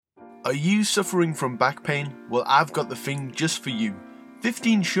Are you suffering from back pain? Well, I've got the thing just for you.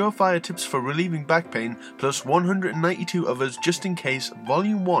 15 surefire tips for relieving back pain, plus 192 others just in case,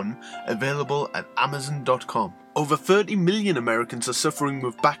 Volume 1, available at Amazon.com. Over 30 million Americans are suffering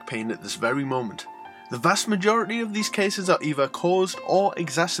with back pain at this very moment. The vast majority of these cases are either caused or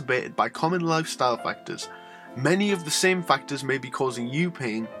exacerbated by common lifestyle factors. Many of the same factors may be causing you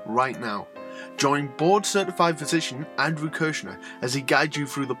pain right now. Join board-certified physician Andrew Kirshner as he guides you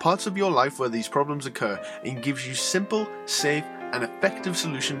through the parts of your life where these problems occur and gives you simple, safe, and effective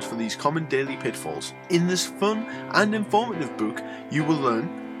solutions for these common daily pitfalls. In this fun and informative book, you will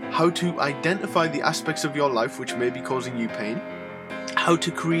learn how to identify the aspects of your life which may be causing you pain, how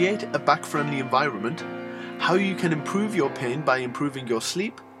to create a back-friendly environment, how you can improve your pain by improving your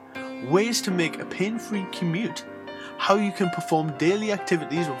sleep, ways to make a pain-free commute, how you can perform daily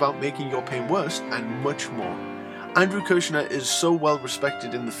activities without making your pain worse, and much more. Andrew Kirshner is so well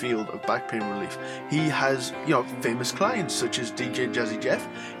respected in the field of back pain relief. He has, famous clients such as DJ Jazzy Jeff.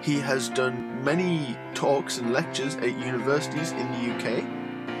 He has done many talks and lectures at universities in the UK.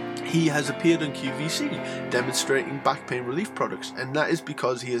 He has appeared on QVC demonstrating back pain relief products, and that is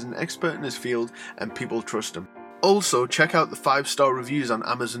because he is an expert in his field and people trust him. Also, check out the 5-star reviews on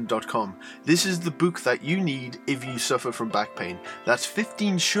Amazon.com. This is the book that you need if you suffer from back pain. That's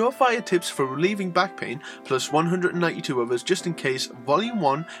 15 surefire tips for relieving back pain, plus 192 others just in case, Volume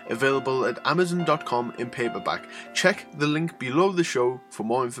 1, available at Amazon.com in paperback. Check the link below the show for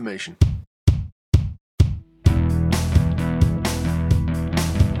more information.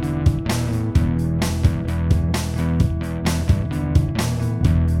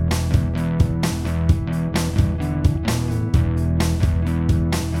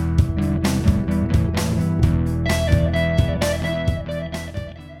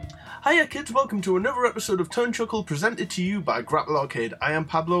 Hiya kids, welcome to another episode of Turnchuckle presented to you by Grapple Arcade. I am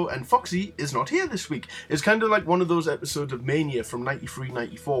Pablo and Foxy is not here this week. It's kind of like one of those episodes of Mania from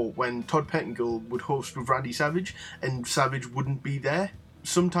 93-94 when Todd Pettengill would host with Randy Savage and Savage wouldn't be there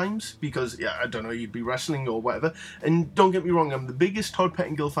sometimes because, you'd be wrestling or whatever. And don't get me wrong, I'm the biggest Todd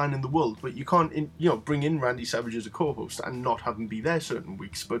Pettengill fan in the world, but you can't, bring in Randy Savage as a co-host and not have him be there certain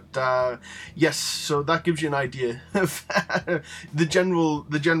weeks. But yes, so that gives you an idea of the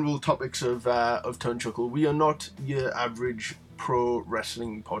general topics of Turnchuckle. We are not your average pro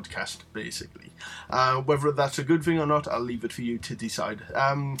wrestling podcast, basically. Whether that's a good thing or not, I'll leave it for you to decide.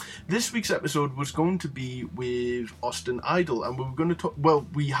 This week's episode was going to be with Austin Idol, and we were going to talk. Well,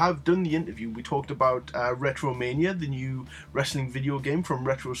 we have done the interview. We talked about Retromania, the new wrestling video game from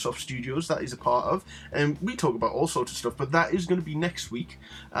Retrosoft Studios that is a part of, and we talk about all sorts of stuff. But that is going to be next week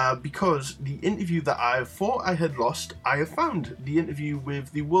because the interview that I thought I had lost, I have found the interview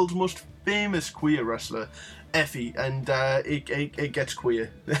with the world's most famous queer wrestler, Effy, and it gets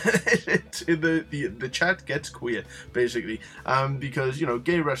queer. The chat gets queer, basically, because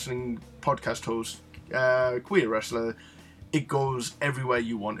gay wrestling podcast host, queer wrestler, it goes everywhere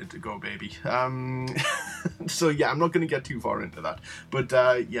you want it to go, baby. So yeah, I'm not going to get too far into that, but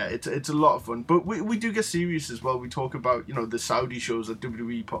it's a lot of fun. But we do get serious as well. We talk about the Saudi shows that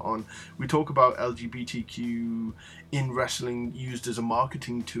WWE put on. We talk about LGBTQ in wrestling used as a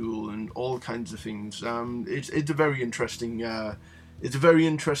marketing tool and all kinds of things. It's a very interesting. It's a very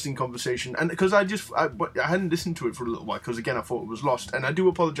interesting conversation, and because I hadn't listened to it for a little while, because again I thought it was lost, and I do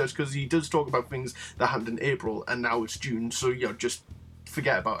apologise because he does talk about things that happened in April, and now it's June, so just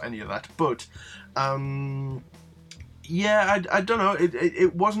forget about any of that. But I don't know.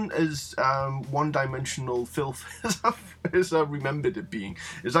 It wasn't as one-dimensional filth as I remembered it being.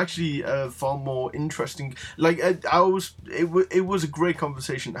 It's actually far more interesting. It was a great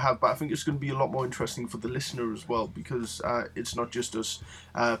conversation to have, but I think it's going to be a lot more interesting for the listener as well, because it's not just us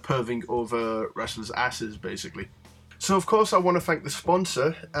perving over wrestlers' asses, basically. So, of course, I want to thank the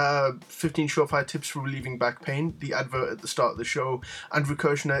sponsor, 15 Surefire Tips for Relieving Back Pain, the advert at the start of the show. Andrew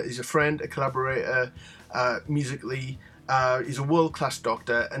Kirshner is a friend, a collaborator, musically. He's a world-class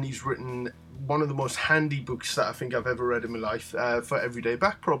doctor, and he's written one of the most handy books that I think I've ever read in my life for everyday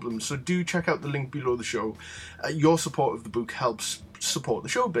back problems. So do check out the link below the show. Your support of the book helps support the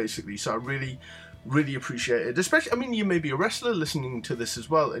show, basically. So I really appreciate it. Especially, you may be a wrestler listening to this as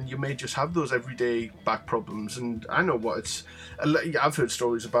well, and you may just have those everyday back problems. And I know what it's. I've heard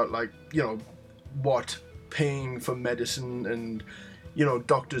stories about what paying for medicine and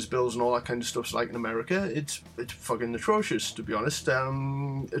doctors' bills and all that kind of stuff's like in America. It's fucking atrocious, to be honest.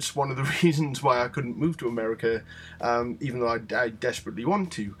 It's one of the reasons why I couldn't move to America, even though I desperately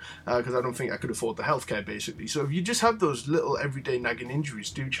want to, because I don't think I could afford the healthcare, basically. So if you just have those little everyday nagging injuries,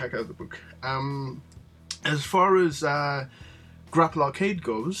 do check out the book. As far as Grapple Arcade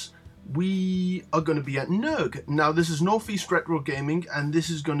goes, we are going to be at NERG. Now, this is Northeast Retro Gaming, and this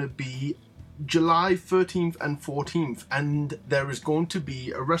is going to be July 13th and 14th, and there is going to be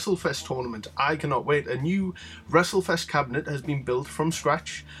a WrestleFest tournament. I cannot wait. A new WrestleFest cabinet has been built from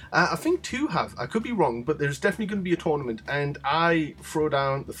scratch. I think two have. I could be wrong, but there's definitely going to be a tournament, and I throw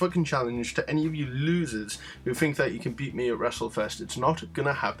down the fucking challenge to any of you losers who think that you can beat me at WrestleFest. It's not going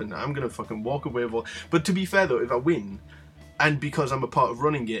to happen. I'm going to fucking walk away with all. But to be fair, though, if I win, and because I'm a part of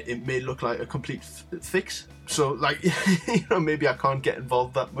running it, it may look like a complete fix. So, like, you know, maybe I can't get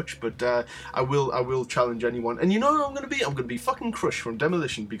involved that much, but I will challenge anyone. And you know who I'm going to be? I'm going to be fucking Crush from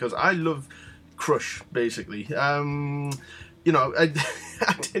Demolition, because I love Crush, basically. You know, I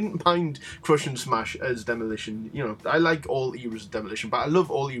didn't mind Crush and Smash as Demolition. You know, I like all eras of Demolition, but I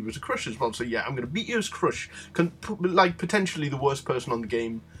love all eras of Crush as well. So yeah, I'm going to beat you as Crush, like potentially the worst person on the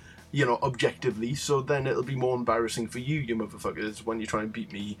game, you know, objectively, so then it'll be more embarrassing for you motherfuckers, when you try and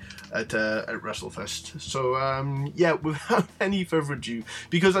beat me at WrestleFest. So, yeah, without any further ado,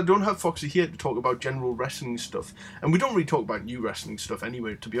 because I don't have Foxy here to talk about general wrestling stuff, and we don't really talk about new wrestling stuff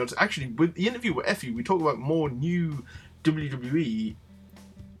anyway, to be honest. Actually, with the interview with Effy, we talk about more new WWE,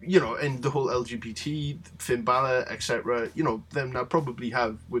 you know, and the whole LGBT, Finn Balor, etc., you know, than I probably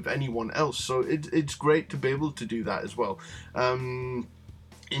have with anyone else, so it's great to be able to do that as well.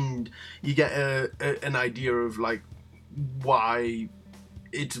 And you get an idea of, like, why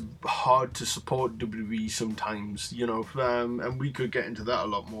it's hard to support WWE sometimes, you know, and we could get into that a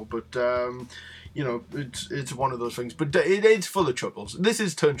lot more, but, you know, it's one of those things, but it's full of chuckles. This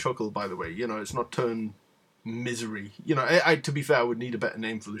is Turnchuckle, by the way, you know, it's not Turn Misery. You know, to be fair, I would need a better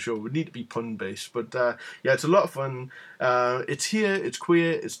name for the show. It would need to be pun-based, but, yeah, it's a lot of fun. It's here, it's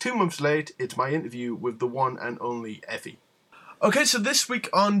queer, it's 2 months late, it's my interview with the one and only Effy. Okay, so this week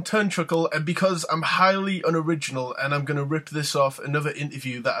on Turnchuckle, and because I'm highly unoriginal and I'm going to rip this off another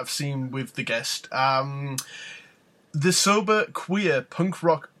interview that I've seen with the guest, the sober, queer, punk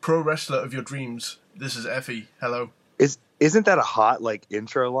rock pro wrestler of your dreams. This is Effy. Hello. Isn't that a hot, like,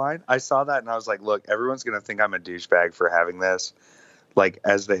 intro line? I saw that and I was like, look, everyone's going to think I'm a douchebag for having this, like,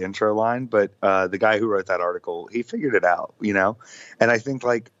 as the intro line, but the guy who wrote that article, he figured it out, you know? And I think,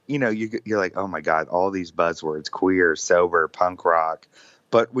 like, you know, you're like, oh my God, all these buzzwords, queer, sober, punk rock.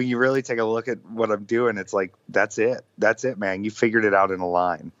 But when you really take a look at what I'm doing, it's like, that's it, man. You figured it out in a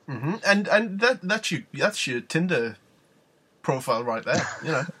line. Mm-hmm. And that's your Tinder profile right there,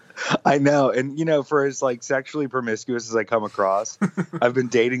 you know? I know. And, you know, for as, like, sexually promiscuous as I come across, I've been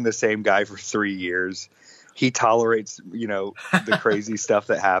dating the same guy for 3 years. He tolerates, you know, the crazy stuff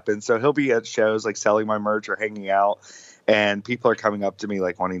that happens. So he'll be at shows, like, selling my merch or hanging out, and people are coming up to me,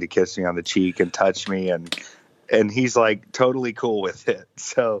 like, wanting to kiss me on the cheek and touch me, and he's, like, totally cool with it.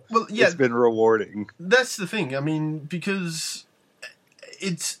 So well, yeah, it's been rewarding. That's the thing. I mean, because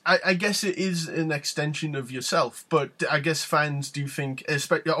I guess it is an extension of yourself, but I guess fans do think,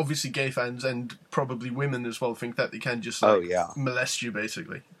 especially obviously gay fans and probably women as well, think that they can just, like, molest you,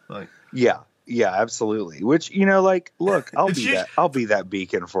 basically. Like, yeah, absolutely. Which, you know, like, look, I'll be that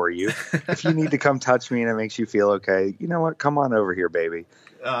beacon for you. If you need to come touch me and it makes you feel okay, you know what? Come on over here, baby.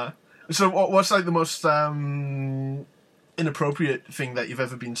 So what's, like, the most inappropriate thing that you've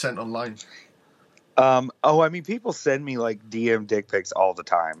ever been sent online? I mean, people send me, like, DM dick pics all the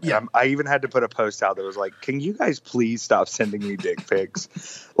time. Yeah. I even had to put a post out that was like, can you guys please stop sending me dick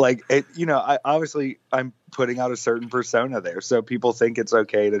pics? Like, you know, I'm putting out a certain persona there, so people think it's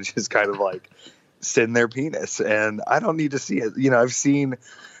okay to just kind of, like, send their penis, and I don't need to see it. You know, I've seen,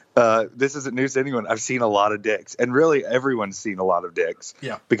 this isn't news to anyone, I've seen a lot of dicks, and really everyone's seen a lot of dicks.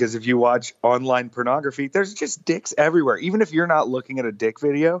 Yeah. Because if you watch online pornography, there's just dicks everywhere. Even if you're not looking at a dick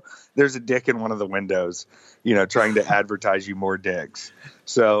video, there's a dick in one of the windows, you know, trying to advertise you more dicks.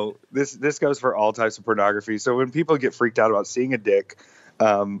 So this goes for all types of pornography. So when people get freaked out about seeing a dick,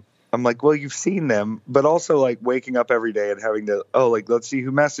 I'm like, well, you've seen them, but also, like, waking up every day and having to, like, let's see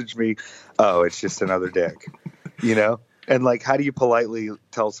who messaged me. Oh, it's just another dick, you know? And, like, how do you politely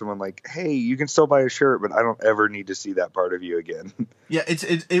tell someone, like, hey, you can still buy a shirt, but I don't ever need to see that part of you again? Yeah,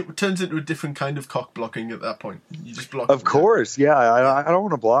 it turns into a different kind of cock blocking at that point. You just block. Of course, yeah. I don't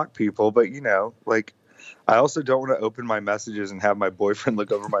want to block people, but, you know, like, I also don't want to open my messages and have my boyfriend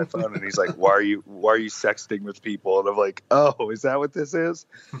look over my phone and he's like, why are you sexting with people? And I'm like, oh, is that what this is?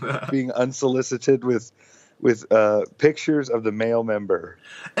 Being unsolicited with pictures of the male member.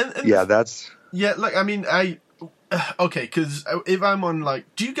 And yeah, that's... Yeah, like, I mean, okay, because if I'm on,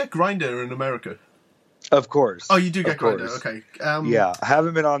 like... Do you get Grindr in America? Of course. Oh, you do get Grindr, okay. Yeah, I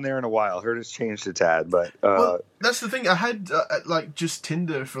haven't been on there in a while. Heard it's changed a tad, but... well, that's the thing. I had, like, just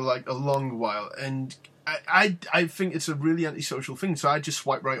Tinder for, like, a long while, and I think it's a really antisocial thing. So I just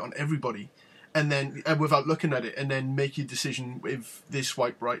swipe right on everybody, and then without looking at it, and then make your decision if they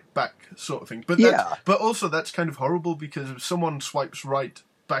swipe right back, sort of thing. But but also that's kind of horrible, because if someone swipes right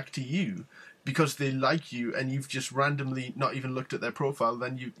back to you because they like you, and you've just randomly not even looked at their profile,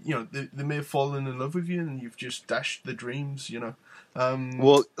 then you know they may have fallen in love with you, and you've just dashed the dreams, you know.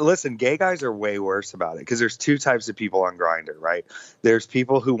 Well, listen, gay guys are way worse about it, because there's two types of people on Grindr, right? There's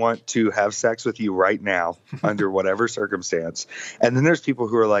people who want to have sex with you right now under whatever circumstance. And then there's people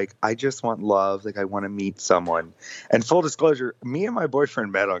who are like, I just want love. Like, I want to meet someone. And full disclosure, me and my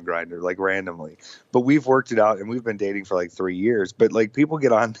boyfriend met on Grindr, like, randomly. But we've worked it out, and we've been dating for like 3 years. But like, people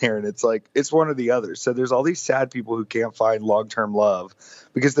get on there and it's like, it's one or the other. So there's all these sad people who can't find long-term love,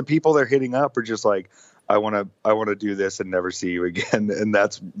 because the people they're hitting up are just like, I want to do this and never see you again, and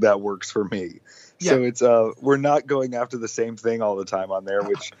that works for me. Yeah. So it's we're not going after the same thing all the time on there,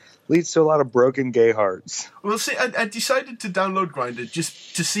 which leads to a lot of broken gay hearts. Well, see, I decided to download Grindr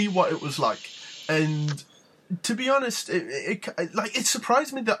just to see what it was like, and to be honest, it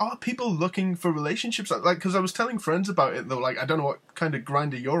surprised me there are people looking for relationships, like, because I was telling friends about it, they were like, I don't know what kind of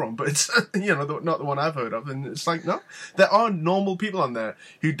Grindr you're on, but it's not the one I've heard of, and it's like, no, there are normal people on there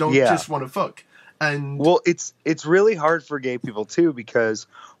who don't just want to fuck. And well, it's really hard for gay people too, because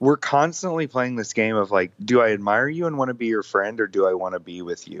we're constantly playing this game of like, do I admire you and want to be your friend, or do I want to be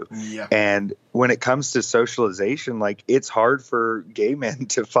with you? Yeah. And when it comes to socialization, like, it's hard for gay men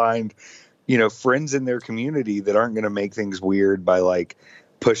to find, friends in their community that aren't going to make things weird by like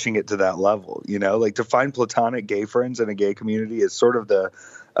pushing it to that level. Like, to find platonic gay friends in a gay community is sort of the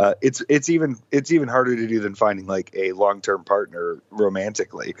it's even harder to do than finding like a long-term partner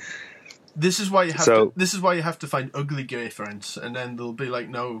romantically. This is why you have to find ugly gay friends, and then there'll be like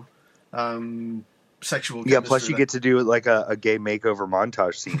no sexual. Yeah, plus you get to do like a gay makeover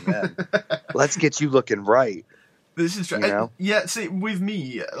montage scene. Then let's get you looking right. This is true. Yeah, see, with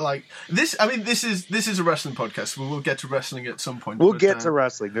me, like this. I mean, this is a wrestling podcast. We will get to wrestling at some point. We'll get to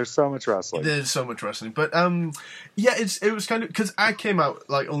wrestling. There's so much wrestling. There's so much wrestling, but it was kind of because I came out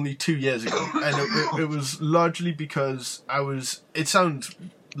like only 2 years ago, and it was largely because I was. It sounds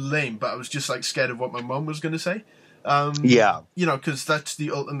lame, but I was just like scared of what my mom was going to say. Because that's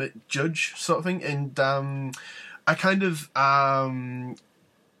the ultimate judge sort of thing, and I kind of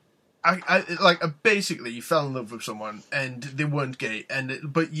I basically fell in love with someone and they weren't gay,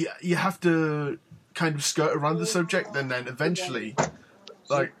 but you have to kind of skirt around the subject, and then eventually,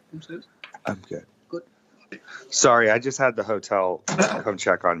 like, I'm good. Good. Sorry, I just had the hotel come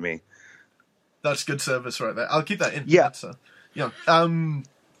check on me. That's good service right there. I'll keep that in. Yeah.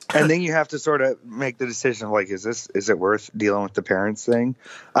 And then you have to sort of make the decision of like, is it worth dealing with the parents thing?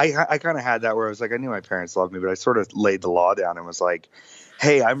 I kind of had that where I was like, I knew my parents loved me, but I sort of laid the law down and was like,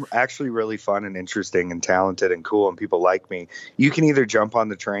 hey, I'm actually really fun and interesting and talented and cool, and people like me. You can either jump on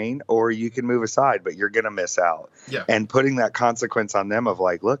the train or you can move aside, but you're going to miss out. Yeah. And putting that consequence on them of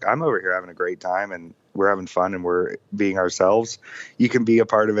like, look, I'm over here having a great time and we're having fun and we're being ourselves. You can be a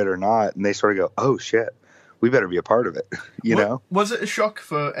part of it or not. And they sort of go, oh shit, we better be a part of it. You know? Was it a shock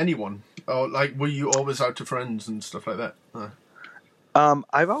for anyone? Or like, were you always out to friends and stuff like that?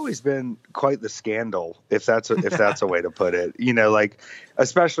 I've always been quite the scandal, if that's a way to put it. Like,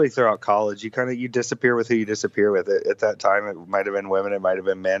 especially throughout college, you disappear with who you disappear with. At that time, it might have been women, it might have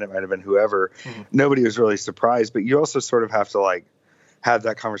been men, it might have been whoever. Mm-hmm. Nobody was really surprised, but you also sort of have to like have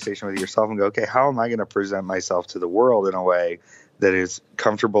that conversation with yourself and go, okay, how am I going to present myself to the world in a way that is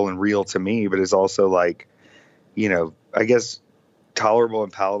comfortable and real to me, but is also like, I guess tolerable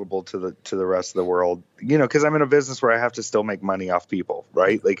and palatable to the rest of the world, because I'm in a business where I have to still make money off people,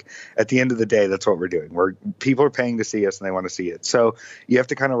 right? Like at the end of the day, that's what we're doing. People are paying to see us and they want to see it. So you have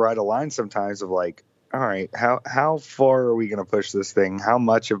to kind of ride a line sometimes of like, all right, how far are we going to push this thing? How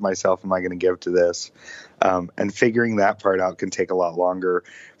much of myself am I going to give to this? And figuring that part out can take a lot longer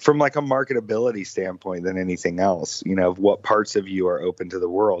from like a marketability standpoint than anything else, of what parts of you are open to the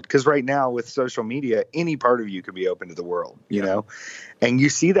world. Because right now with social media, any part of you can be open to the world, you know? And you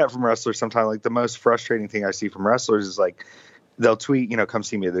see that from wrestlers sometimes. Like the most frustrating thing I see from wrestlers is like, they'll tweet, come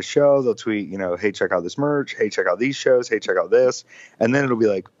see me at this show. They'll tweet, hey, check out this merch. Hey, check out these shows. Hey, check out this. And then it'll be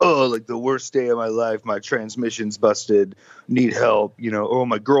like, oh, like the worst day of my life. My transmission's busted. Need help. Oh,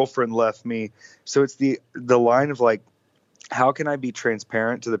 my girlfriend left me. So it's the line of like, how can I be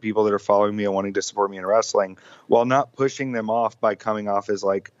transparent to the people that are following me and wanting to support me in wrestling while not pushing them off by coming off as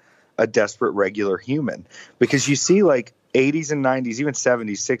like a desperate regular human? Because you see like 80s and 90s, even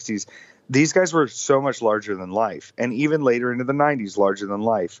 70s, 60s, these guys were so much larger than life. And even later into the 90s, larger than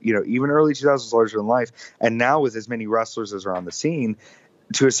life. Even early 2000s, larger than life. And now with as many wrestlers as are on the scene,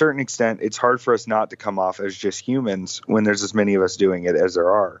 to a certain extent, it's hard for us not to come off as just humans when there's as many of us doing it as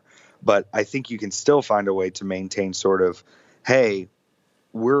there are. But I think you can still find a way to maintain sort of, hey,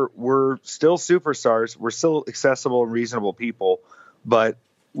 we're still superstars. We're still accessible and reasonable people, but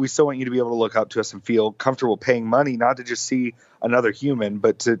we still want you to be able to look up to us and feel comfortable paying money, not to just see another human,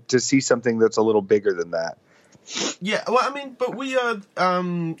 but to see something that's a little bigger than that. Yeah, well, I mean, but we are.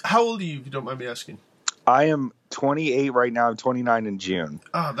 How old are you, if you don't mind me asking? I am 28 right now. I'm 29 in June.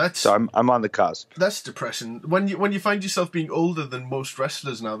 Oh, that's so I'm on the cusp. That's depressing. When you find yourself being older than most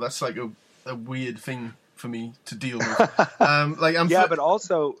wrestlers now, that's like a weird thing for me to deal with. But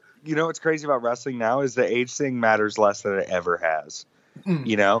also, you know what's crazy about wrestling now is the age thing matters less than it ever has.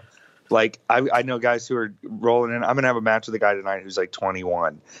 You know, like I know guys who are rolling in. I'm gonna have a match with a guy tonight who's like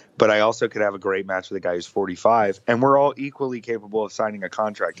 21, but I also could have a great match with a guy who's 45, and we're all equally capable of signing a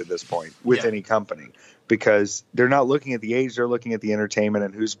contract at this point with any company, because they're not looking at the age, they're looking at the entertainment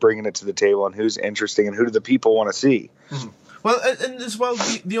and who's bringing it to the table and who's interesting and who do the people want to see. Mm-hmm. Well, and as well,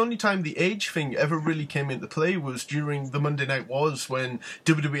 the only time the age thing ever really came into play was during the Monday Night Wars, when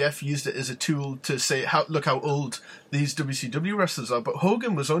WWF used it as a tool to say, look how old these WCW wrestlers are. But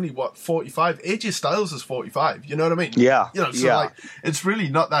Hogan was only, 45? AJ Styles is 45, you know what I mean? Yeah. You know, so like, it's really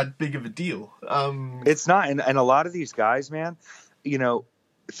not that big of a deal. It's not, and a lot of these guys, man, you know,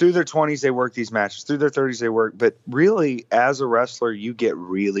 through their 20s, they work these matches. Through their 30s, they work. But really, as a wrestler, you get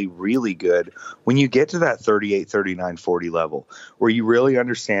really, really good when you get to that 38, 39, 40 level, where you really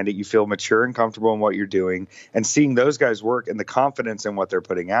understand it. You feel mature and comfortable in what you're doing. And seeing those guys work and the confidence in what they're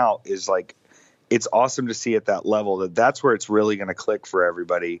putting out is like, it's awesome to see at that level. That's where it's really going to click for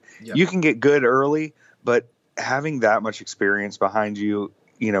everybody. Yep. You can get good early, but having that much experience behind you,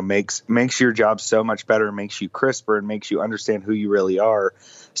 you know, makes your job so much better, makes you crisper, and makes you understand who you really are.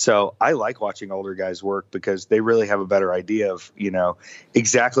 So I like watching older guys work because they really have a better idea of, you know,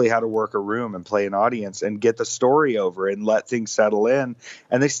 exactly how to work a room and play an audience and get the story over and let things settle in.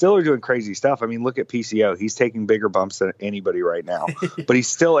 And they still are doing crazy stuff. I mean, look at PCO. He's taking bigger bumps than anybody right now, but he's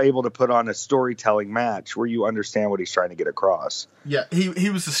still able to put on a storytelling match where you understand what he's trying to get across. Yeah, he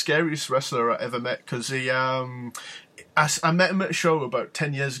was the scariest wrestler I ever met, because I met him at a show about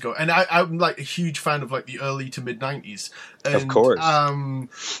 10 years ago, and I'm like a huge fan of like the early to mid 90s. Of course.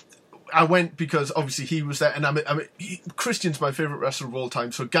 I went because obviously he was there, and Christian's my favorite wrestler of all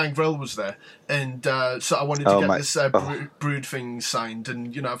time, so Gangrel was there, and so I wanted to get this Brood thing signed,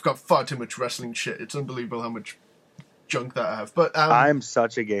 and you know, I've got far too much wrestling shit. It's unbelievable how much junk that I have. But I'm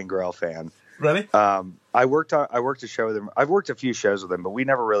such a Gangrel fan. Really? I worked a show with him. I've worked a few shows with him, but we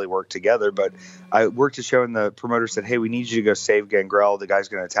never really worked together. But I worked a show, and the promoter said, "Hey, we need you to go save Gangrel. The guy's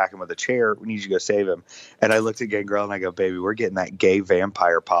going to attack him with a chair. We need you to go save him." And I looked at Gangrel and I go, "Baby, we're getting that gay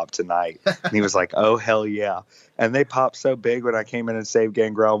vampire pop tonight." And he was like, "Oh, hell yeah." And they popped so big when I came in and saved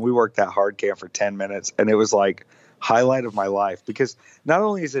Gangrel. And we worked that hard cam for 10 minutes. And it was like highlight of my life, because not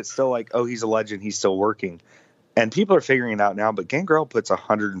only is it still like, oh, he's a legend, he's still working. And people are figuring it out now, but Gangrel puts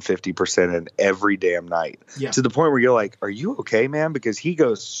 150% in every damn night, to the point where you're like, are you okay, man? Because he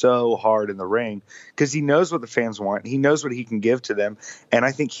goes so hard in the ring because he knows what the fans want. He knows what he can give to them. And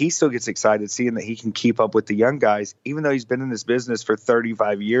I think he still gets excited seeing that he can keep up with the young guys, even though he's been in this business for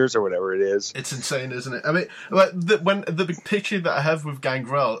 35 years or whatever it is. It's insane, isn't it? I mean, like the big picture that I have with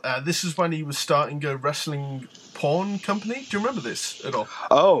Gangrel, this is when he was starting a wrestling porn company. Do you remember this at all?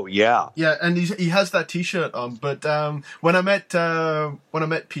 Oh yeah, yeah. And he has that T-shirt on. But when I met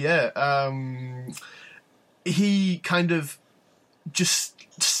Pierre, he kind of just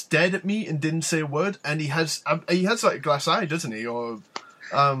stared at me and didn't say a word. And he has like a glass eye, doesn't he? Or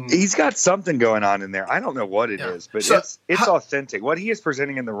he's got something going on in there. I don't know what it is, but so, it's authentic. What he is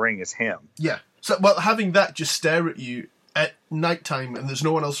presenting in the ring is him. Yeah. So, well, having that just stare at you at nighttime and there's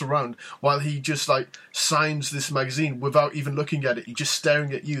no one else around while he just like signs this magazine without even looking at it, he just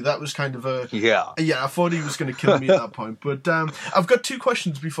staring at you, that was kind of I thought he was going to kill me at that point. But I've got two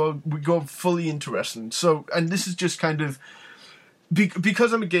questions before we go fully into wrestling. So, and this is just kind of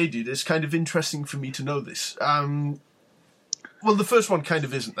because I'm a gay dude, it's kind of interesting for me to know this. Well, the first one kind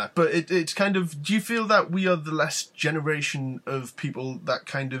of isn't that, but it's kind of, do you feel that we are the last generation of people that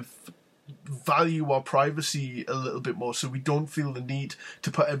kind of value our privacy a little bit more, so we don't feel the need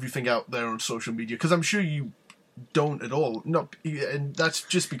to put everything out there on social media? Because I'm sure you don't at all. And that's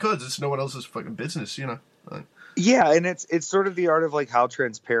just because it's no one else's fucking business, you know. Yeah, and it's sort of the art of like, how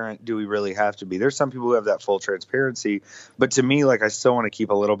transparent do we really have to be? There's some people who have that full transparency, but to me, like, I still want to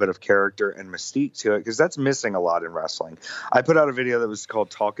keep a little bit of character and mystique to it, because that's missing a lot in wrestling. I put out a video that was called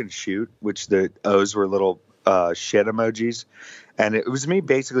Talk and Shoot, which the O's were little shit emojis. And it was me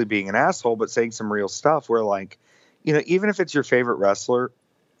basically being an asshole, but saying some real stuff where, like, you know, even if it's your favorite wrestler,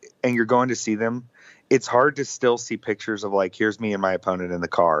 and you're going to see them, it's hard to still see pictures of like, here's me and my opponent in the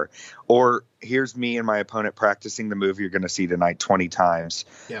car, or here's me and my opponent practicing the move you're going to see tonight 20 times.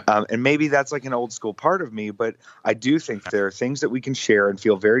 Yeah. And maybe that's like an old school part of me, but I do think there are things that we can share and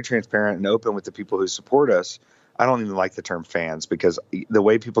feel very transparent and open with the people who support us. I don't even like the term fans, because the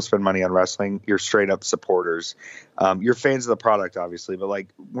way people spend money on wrestling, you're straight up supporters. You're fans of the product, obviously, but like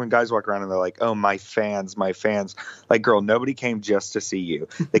when guys walk around and they're like, oh, my fans, like, girl, nobody came just to see you.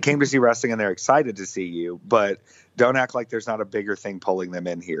 They came to see wrestling and they're excited to see you, but don't act like there's not a bigger thing pulling them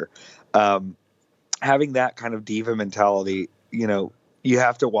in here. Having that kind of diva mentality, you know, you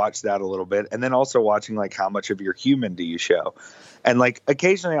have to watch that a little bit. And then also watching like how much of your human do you show? And like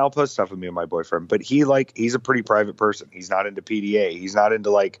occasionally I'll post stuff with me and my boyfriend, but he's a pretty private person. He's not into PDA. He's not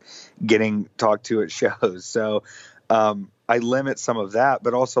into like getting talked to at shows. So I limit some of that,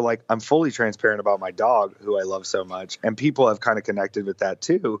 but also like I'm fully transparent about my dog, who I love so much. And people have kind of connected with that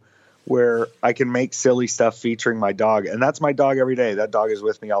too, where I can make silly stuff featuring my dog, and that's my dog every day. That dog is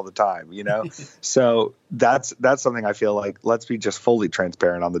with me all the time, you know? So that's something I feel like, let's be just fully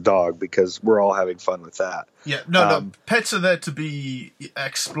transparent on the dog, because we're all having fun with that. Yeah, no, pets are there to be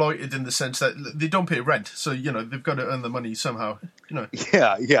exploited in the sense that they don't pay rent. So, you know, they've got to earn the money somehow, you know?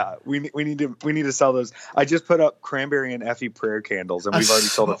 Yeah. We need to sell those. I just put up cranberry and Effy prayer candles, and we've already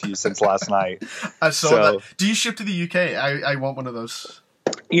sold a few since last night. I saw that. Do you ship to the UK? I want one of those.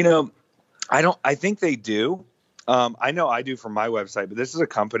 You know, I think they do. I know I do for my website, but this is a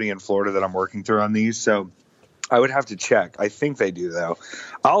company in Florida that I'm working through on these. So I would have to check. I think they do though.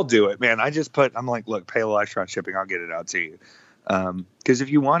 I'll do it, man. I'm like, look, pay a little extra on shipping. I'll get it out to you. Cause if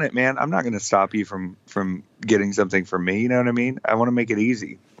you want it, man, I'm not going to stop you from getting something from me. You know what I mean? I want to make it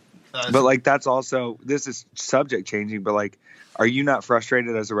easy, but like, this is subject changing, but like, are you not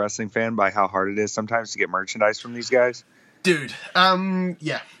frustrated as a wrestling fan by how hard it is sometimes to get merchandise from these guys? Dude,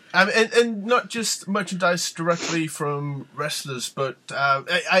 yeah. And not just merchandise directly from wrestlers, but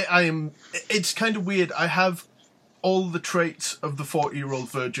I am. It's kind of weird. I have all the traits of the 40-year-old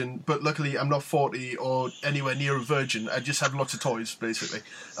virgin, but luckily I'm not 40 or anywhere near a virgin. I just have lots of toys, basically.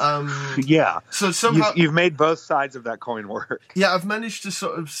 Yeah. So somehow you've made both sides of that coin work. Yeah, I've managed to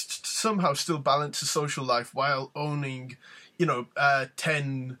sort of somehow still balance a social life while owning,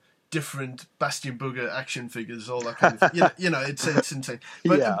 10 different Bastion Booger action figures, all that kind of thing. It's insane.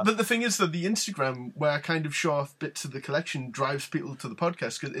 But the thing is that the Instagram, where I kind of show off bits of the collection, drives people to the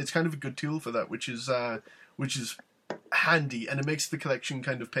podcast, because it's kind of a good tool for that, which is handy, and it makes the collection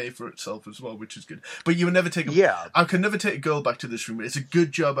kind of pay for itself as well, which is good. But you would never take I could never take a girl back to this room. It's a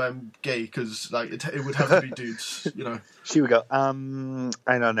good job I'm gay, because like it would have to be dudes, you know. She would go,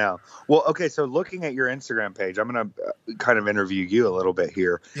 I don't know. Well, okay, so looking at your Instagram page, I'm gonna kind of interview you a little bit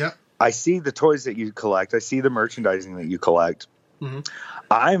here. Yeah. I see the toys that you collect. I see the merchandising that you collect.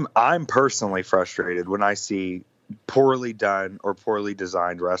 Mm-hmm. I'm personally frustrated when I see poorly done or poorly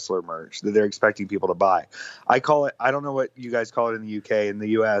designed wrestler merch that they're expecting people to buy. I call it, I don't know what you guys call it in the UK. In the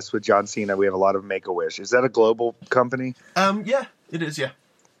US with John Cena, we have a lot of Make-A-Wish. Is that a global company? Yeah, it is. Yeah.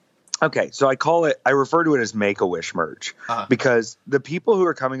 Okay, so I refer to it as Make-A-Wish merch, because the people who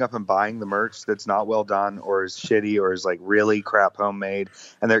are coming up and buying the merch that's not well done or is shitty or is like really crap homemade,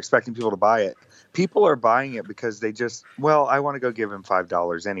 and they're expecting people to buy it, people are buying it because they just, I want to go give him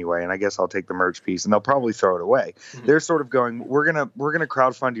 $5 anyway, and I guess I'll take the merch piece, and they'll probably throw it away. Mm-hmm. They're sort of going, we're gonna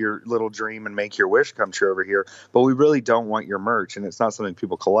crowdfund your little dream and make your wish come true over here, but we really don't want your merch, and it's not something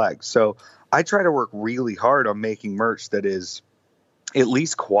people collect. So I try to work really hard on making merch that is at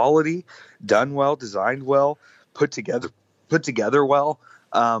least quality, done well, designed well, put together well,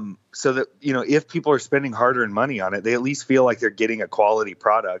 so that, if people are spending hard-earned money on it, they at least feel like they're getting a quality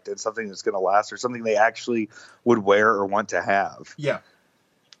product and something that's going to last, or something they actually would wear or want to have. Yeah.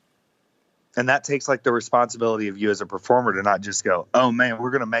 And that takes like the responsibility of you as a performer to not just go, oh man,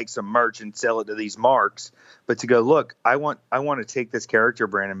 we're going to make some merch and sell it to these marks, but to go, look, I want to take this character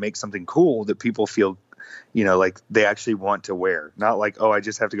brand and make something cool that people feel, like they actually want to wear. Not like, oh, I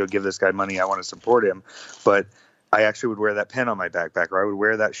just have to go give this guy money, I want to support him, but I actually would wear that pin on my backpack, or I would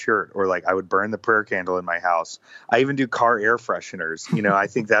wear that shirt, or like I would burn the prayer candle in my house. I even do car air fresheners. I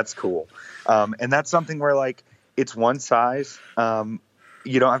think that's cool. And that's something where like it's one size.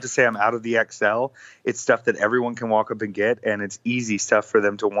 You don't have to say I'm out of the XL. It's stuff that everyone can walk up and get, and it's easy stuff for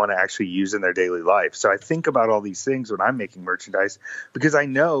them to want to actually use in their daily life. So I think about all these things when I'm making merchandise, because I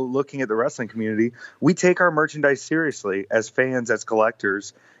know, looking at the wrestling community, we take our merchandise seriously as fans, as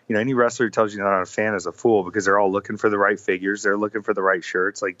collectors. Any wrestler who tells you they're not a fan is a fool, because they're all looking for the right figures. They're looking for the right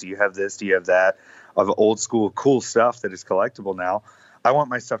shirts. Like, do you have this? Do you have that? Of old school cool stuff that is collectible now. I want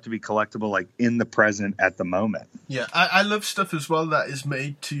my stuff to be collectible, like in the present at the moment. Yeah, I love stuff as well that is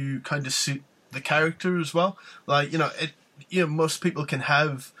made to kind of suit the character as well. Like, most people can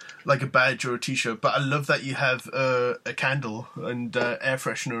have like a badge or a T-shirt, but I love that you have a candle and air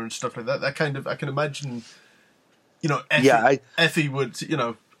freshener and stuff like that. That kind of, I can imagine, Effy would,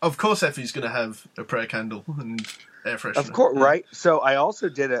 of course Effy's going to have a prayer candle and air freshener. Of course, right? So I also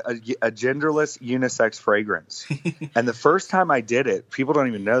did a genderless unisex fragrance. And the first time I did it, people don't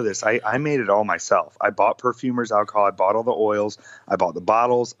even know this, I made it all myself. I bought perfumer's alcohol, I bought all the oils, I bought the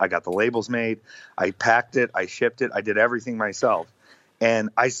bottles, I got the labels made, I packed it, I shipped it, I did everything myself.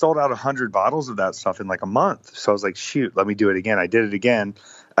 And I sold out 100 bottles of that stuff in like a month. So I was like, shoot, let me do it again. I did it again.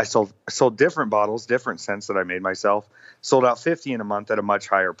 I sold different bottles, different scents that I made myself, sold out 50 in a month at a much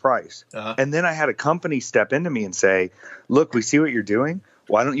higher price. Uh-huh. And then I had a company step into me and say, look, we see what you're doing.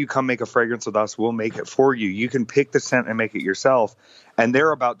 Why don't you come make a fragrance with us? We'll make it for you. You can pick the scent and make it yourself. And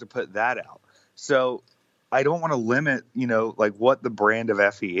they're about to put that out. So I don't want to limit, like what the brand of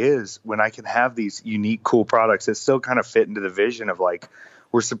Effy is when I can have these unique, cool products that still kind of fit into the vision of like,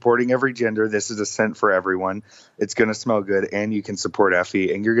 we're supporting every gender. This is a scent for everyone. It's going to smell good, and you can support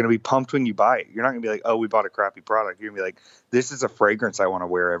Effy, and you're going to be pumped when you buy it. You're not going to be like, oh, we bought a crappy product. You're going to be like, this is a fragrance I want to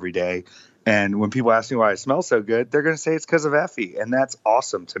wear every day. And when people ask me why I smell so good, they're going to say it's because of Effy, and that's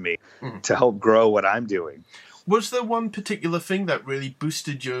awesome to me to help grow what I'm doing. Was there one particular thing that really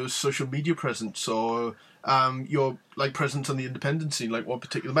boosted your social media presence or your like presence on the independent scene, like one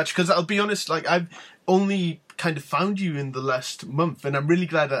particular match? Because I'll be honest, like I've only kind of found you in the last month, and I'm really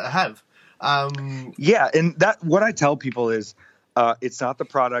glad that I have. Yeah, and that what I tell people is it's not the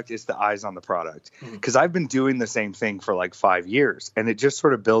product, it's the eyes on the product. Because I've been doing the same thing for like 5 years, and it just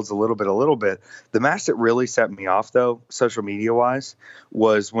sort of builds a little bit. The match that really set me off, though, social media-wise,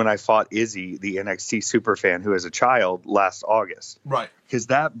 was when I fought Izzy, the NXT superfan who is a child, last August. Right. Because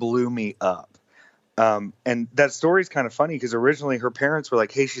that blew me up. And that story is kind of funny because originally her parents were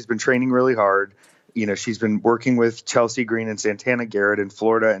like, hey, she's been training really hard. She's been working with Chelsea Green and Santana Garrett in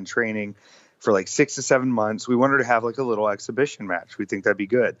Florida and training for like 6 to 7 months. We want her to have like a little exhibition match. We think that'd be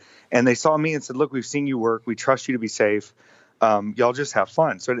good. And they saw me and said, look, we've seen you work. We trust you to be safe. Y'all just have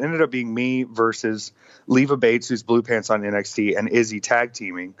fun. So it ended up being me versus Leva Bates, who's Blue Pants on NXT, and Izzy tag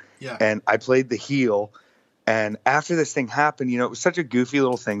teaming. Yeah. And I played the heel. And after this thing happened, it was such a goofy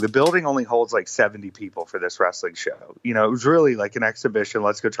little thing. The building only holds like 70 people for this wrestling show. It was really like an exhibition.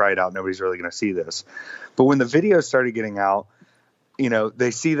 Let's go try it out. Nobody's really going to see this. But when the videos started getting out, they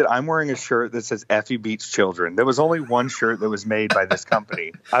see that I'm wearing a shirt that says Effy Beats Children. There was only one shirt that was made by this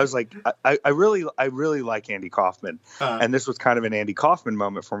company. I was like, I really like Andy Kaufman. And this was kind of an Andy Kaufman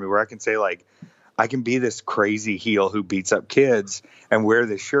moment for me where I can say like, I can be this crazy heel who beats up kids and wear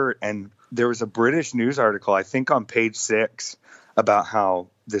this shirt. And there was a British news article, I think on page 6, about how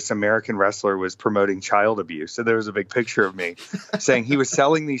this American wrestler was promoting child abuse. So there was a big picture of me saying he was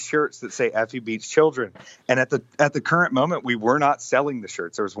selling these shirts that say Effy Beats Children. And at the current moment, we were not selling the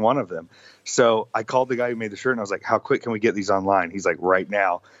shirts. There was one of them. So I called the guy who made the shirt and I was like, how quick can we get these online? He's like, right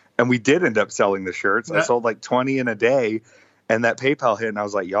now. And we did end up selling the shirts. I sold like 20 in a day. And that PayPal hit, and I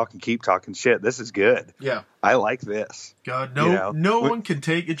was like, y'all can keep talking shit. This is good. Yeah. I like this. God, no one can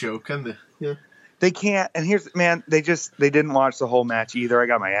take a joke, can they? Yeah. They can't. And they didn't watch the whole match either. I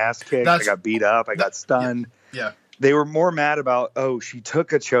got my ass kicked. I got beat up. I got stunned. Yeah. They were more mad about, she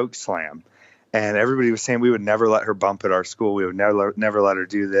took a choke slam. And everybody was saying we would never let her bump at our school. We would never let her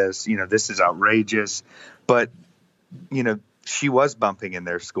do this. This is outrageous. But, she was bumping in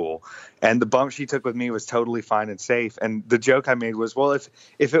their school, and the bump she took with me was totally fine and safe. And the joke I made was, well,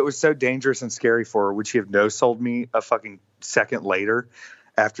 if it was so dangerous and scary for her, would she have no-sold me a fucking second later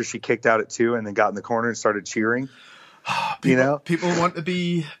after she kicked out at 2 and then got in the corner and started cheering? People want to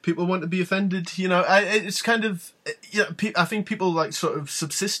be offended. It's kind of I think people like sort of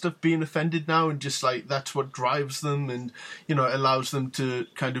subsist of being offended now, and just like that's what drives them, and allows them to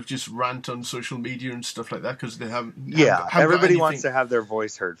kind of just rant on social media and stuff like that because they haven't. Everybody wants to have their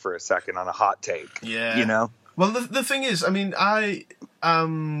voice heard for a second on a hot take. Yeah, Well, the thing is, I mean,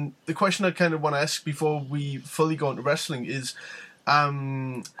 the question I kind of want to ask before we fully go into wrestling is,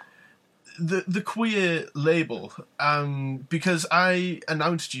 the queer label, because I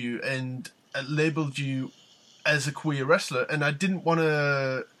announced you and labeled you as a queer wrestler, and I didn't want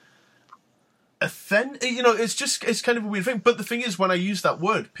to it's kind of a weird thing. But the thing is, when I use that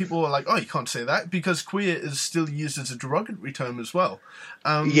word, people are like, "Oh, you can't say that," because queer is still used as a derogatory term as well.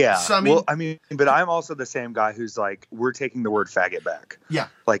 Yeah. So, but I'm also the same guy who's like, we're taking the word faggot back. Yeah.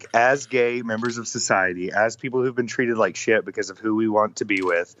 Like, as gay members of society, as people who've been treated like shit because of who we want to be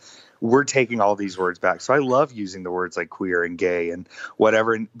with, we're taking all these words back. So I love using the words like queer and gay and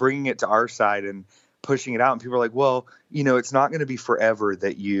whatever, and bringing it to our side and pushing it out. And people are like, well, it's not going to be forever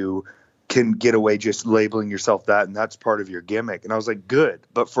that you can get away just labeling yourself that, and that's part of your gimmick. And I was like, good,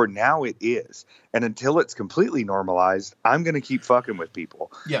 but for now it is. And until it's completely normalized, I'm going to keep fucking with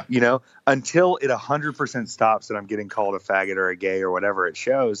people. Yeah. Until it 100% stops and I'm getting called a faggot or a gay or whatever it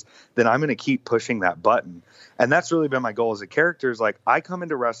shows, then I'm going to keep pushing that button. And that's really been my goal as a character, is like, I come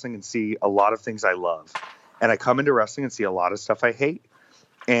into wrestling and see a lot of things I love, and I come into wrestling and see a lot of stuff I hate.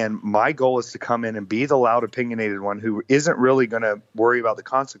 And my goal is to come in and be the loud, opinionated one who isn't really going to worry about the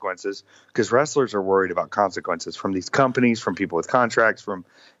consequences, because wrestlers are worried about consequences from these companies, from people with contracts, from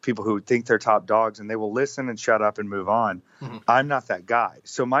people who think they're top dogs, and they will listen and shut up and move on. Mm-hmm. I'm not that guy.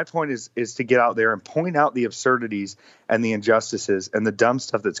 So my point is to get out there and point out the absurdities and the injustices and the dumb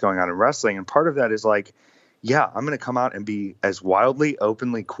stuff that's going on in wrestling. And part of that is like, yeah, I'm going to come out and be as wildly,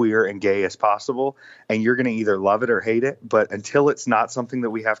 openly queer and gay as possible, and you're going to either love it or hate it. But until it's not something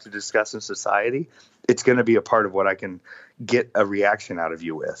that we have to discuss in society, it's going to be a part of what I can get a reaction out of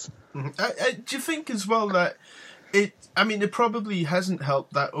you with. Mm-hmm. Do you think as well that it probably hasn't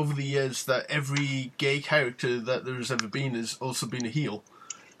helped that over the years that every gay character that there has ever been has also been a heel?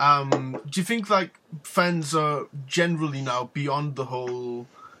 Do you think like fans are generally now beyond the whole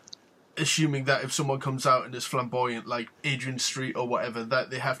assuming that if someone comes out and is flamboyant like Adrian Street or whatever, that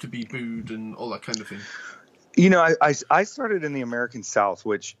they have to be booed and all that kind of thing? I started in the American South,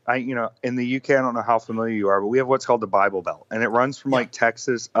 which in the UK, I don't know how familiar you are, but we have what's called the Bible Belt, and it runs from like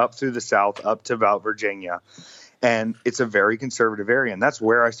Texas up through the South up to about Virginia. And it's a very conservative area, and that's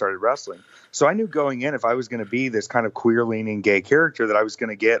where I started wrestling. So I knew going in, if I was going to be this kind of queer-leaning gay character, that I was going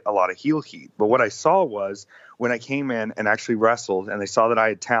to get a lot of heel heat. But what I saw was, when I came in and actually wrestled, and they saw that I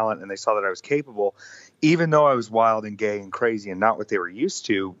had talent and they saw that I was capable, even though I was wild and gay and crazy and not what they were used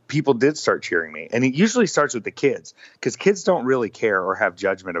to, people did start cheering me. And it usually starts with the kids, because kids don't really care or have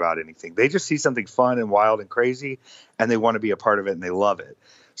judgment about anything. They just see something fun and wild and crazy, and they want to be a part of it, and they love it.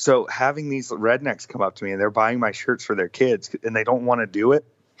 So having these rednecks come up to me and they're buying my shirts for their kids, and they don't want to do it,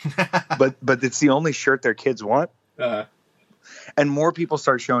 but it's the only shirt their kids want. Uh-huh. And more people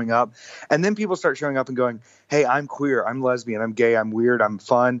start showing up, and then people start showing up and going, hey, I'm queer, I'm lesbian, I'm gay, I'm weird, I'm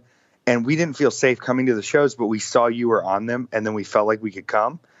fun. And we didn't feel safe coming to the shows, but we saw you were on them, and then we felt like we could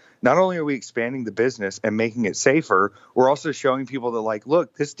come. Not only are we expanding the business and making it safer, we're also showing people that, like,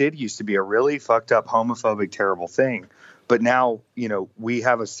 look, this did used to be a really fucked up, homophobic, terrible thing. But now, we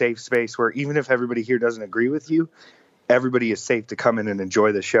have a safe space where even if everybody here doesn't agree with you, everybody is safe to come in and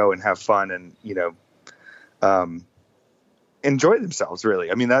enjoy the show and have fun and, enjoy themselves,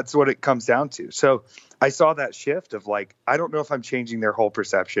 really. I mean, that's what it comes down to. So I saw that shift of like, I don't know if I'm changing their whole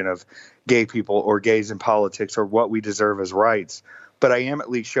perception of gay people or gays in politics or what we deserve as rights, but I am at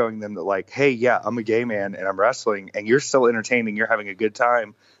least showing them that, like, hey, yeah, I'm a gay man and I'm wrestling and you're still entertaining, you're having a good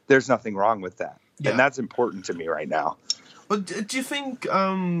time. There's nothing wrong with that. Yeah. And that's important to me right now. But do you think,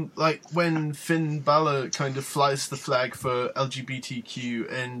 like, when Finn Balor kind of flies the flag for LGBTQ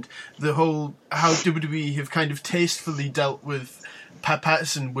and the whole, how WWE have kind of tastefully dealt with Pat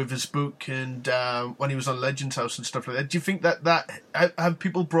Patterson with his book and when he was on Legends House and stuff like that, do you think that have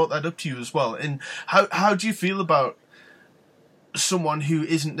people brought that up to you as well? And how do you feel about someone who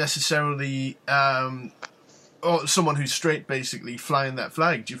isn't necessarily, or someone who's straight, basically, flying that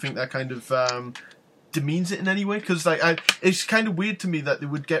flag? Do you think that kind of demeans it in any way? Because it's kind of weird to me that they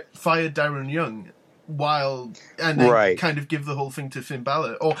would get fired Darren Young and then kind of give the whole thing to Finn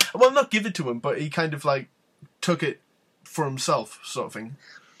Balor, or not give it to him, but he kind of like took it for himself, sort of thing.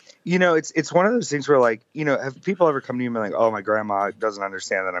 It's one of those things where, like, have people ever come to you and be like, oh, my grandma doesn't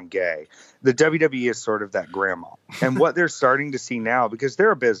understand that I'm gay? The WWE is sort of that grandma. And what they're starting to see now, because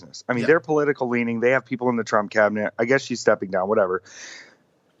they're a business, I mean, they're political leaning, they have people in the Trump cabinet, I guess she's stepping down, whatever.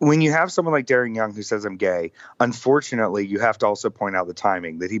 When you have someone like Darren Young who says I'm gay, unfortunately, you have to also point out the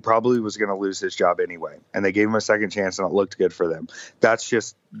timing, that he probably was going to lose his job anyway. And they gave him a second chance and it looked good for them. That's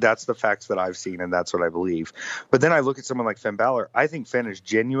just that's the facts that I've seen, and that's what I believe. But then I look at someone like Finn Balor. I think Finn is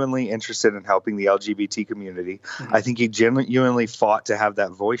genuinely interested in helping the LGBT community. Mm-hmm. I think he genuinely fought to have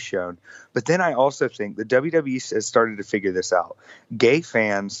that voice shown. But then I also think the WWE has started to figure this out. Gay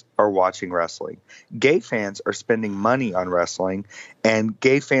fans are watching wrestling. Gay fans are spending money on wrestling, and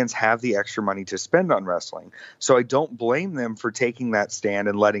gay fans have the extra money to spend on wrestling. So I don't blame them for taking that stand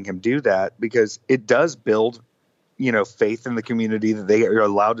and letting him do that, because it does build, faith in the community that they are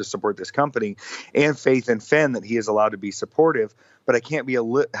allowed to support this company, and faith in Finn that he is allowed to be supportive. But I can't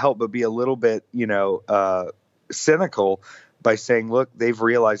help but be a little bit, cynical by saying, look, they've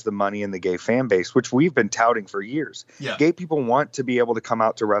realized the money in the gay fan base, which we've been touting for years. Yeah. Gay people want to be able to come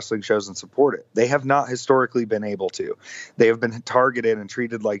out to wrestling shows and support it. They have not historically been able to. They have been targeted and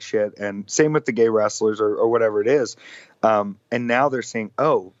treated like shit. And same with the gay wrestlers or whatever it is. And now they're saying,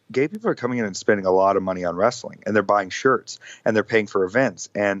 oh, gay people are coming in and spending a lot of money on wrestling, and they're buying shirts and they're paying for events.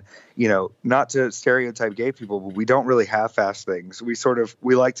 And, not to stereotype gay people, but we don't really half-ass things.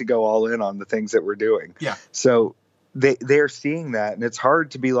 We like to go all in on the things that we're doing. Yeah. So they're seeing that, and it's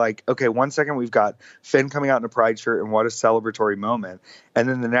hard to be like, okay, one second we've got Finn coming out in a pride shirt and what a celebratory moment, and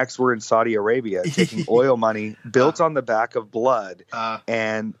then the next we're in Saudi Arabia taking oil money built on the back of blood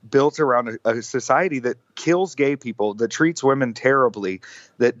and built around a society that kills gay people, that treats women terribly,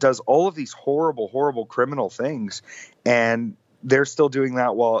 that does all of these horrible, horrible criminal things, and they're still doing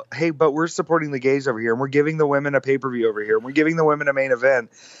that while, hey, but we're supporting the gays over here, and we're giving the women a pay-per-view over here, and we're giving the women a main event.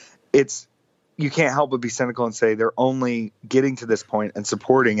 You can't help but be cynical and say they're only getting to this point and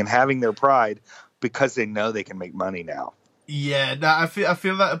supporting and having their pride because they know they can make money now. Yeah, I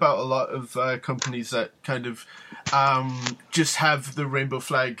feel that about a lot of companies that kind of just have the rainbow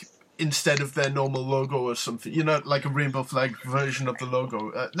flag instead of their normal logo or something. Like a rainbow flag version of the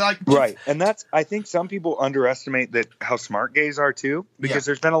logo. Right, and I think some people underestimate how smart gays are too, because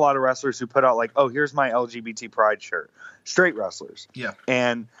there's been a lot of wrestlers who put out like, oh, here's my LGBT pride shirt. Straight wrestlers. Yeah.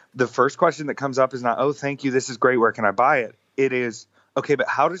 And the first question that comes up is not, oh, thank you, this is great, where can I buy it? It is, okay, but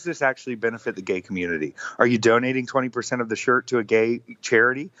how does this actually benefit the gay community? Are you donating 20% of the shirt to a gay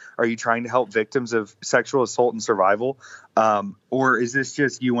charity? Are you trying to help victims of sexual assault and survival? Or is this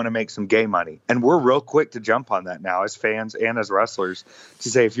just you want to make some gay money? And we're real quick to jump on that now as fans and as wrestlers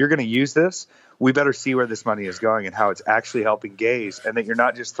to say, if you're going to use this, we better see where this money is going and how it's actually helping gays, and that you're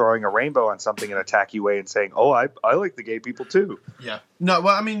not just throwing a rainbow on something in a tacky way and saying, oh, I like the gay people too. Yeah. No,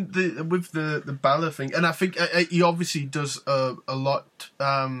 well, I mean, with the Balor thing, and I think he obviously does a lot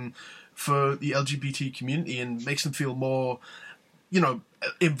for the LGBT community and makes them feel more,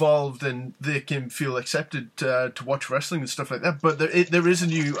 involved, and they can feel accepted to watch wrestling and stuff like that. But there is a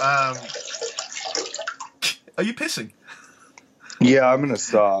new... Are you pissing? Yeah, I'm going to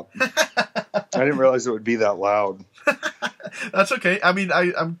stop. I didn't realize it would be that loud. That's okay. I mean,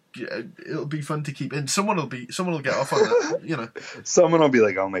 it'll be fun to keep in. Someone will get off on that, Someone will be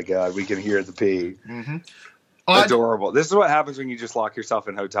like, oh my God, we can hear the pee. Mm-hmm. Adorable. This is what happens when you just lock yourself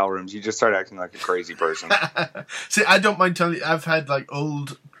in hotel rooms. You just start acting like a crazy person. See, I don't mind telling you, I've had like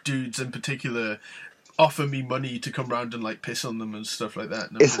old dudes in particular offer me money to come round and like piss on them and stuff like that.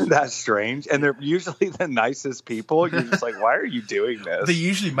 Isn't that strange? And they're usually the nicest people. You're just like, why are you doing this? They're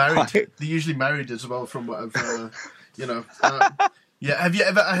usually married. They're usually married as well, from what I've, yeah. Have you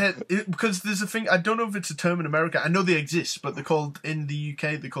ever had? Because there's a thing. I don't know if it's a term in America. I know they exist, but they're called in the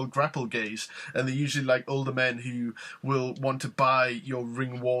UK. They're called grapple gays, and they're usually like older men who will want to buy your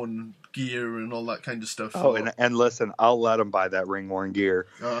ring worn gear and all that kind of stuff. Oh, and listen, I'll let them buy that ring worn gear.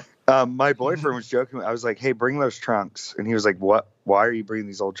 My boyfriend was joking. I was like, hey, bring those trunks. And he was like, what? Why are you bringing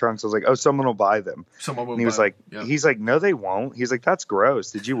these old trunks? I was like, oh, someone will buy them. Someone will. And he was like, he's like, no, they won't. He's like, that's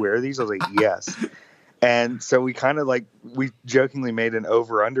gross. Did you wear these? I was like, yes. And so we kind of we jokingly made an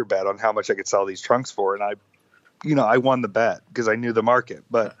over-under bet on how much I could sell these trunks for. And I won the bet because I knew the market.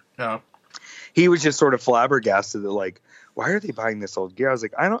 But he was just sort of flabbergasted that like, why are they buying this old gear? I was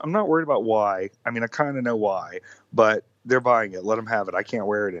like, I'm not worried about why. I mean, I kind of know why, but they're buying it. Let them have it. I can't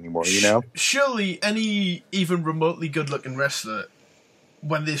wear it anymore, Surely any even remotely good-looking wrestler,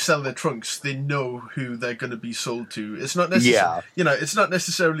 when they sell their trunks, they know who they're going to be sold to. It's not necessarily, it's not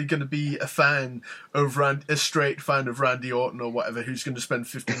necessarily going to be a straight fan of Randy Orton or whatever who's going to spend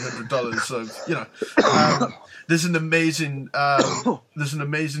 $1,500. So there's an amazing,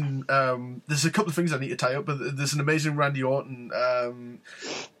 there's a couple of things I need to tie up, but there's an amazing Randy Orton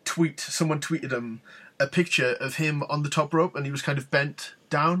tweet. Someone tweeted him a picture of him on the top rope, and he was kind of bent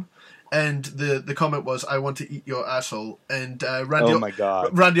down. And the comment was, "I want to eat your asshole." And Oh my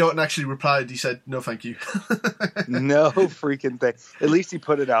God. Randy Orton actually replied. He said, "No, thank you." No freaking thing. At least he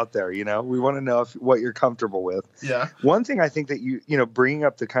put it out there. You know, we want to know what you're comfortable with. Yeah. One thing I think that bringing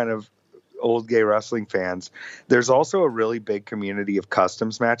up the kind of old gay wrestling fans, there's also a really big community of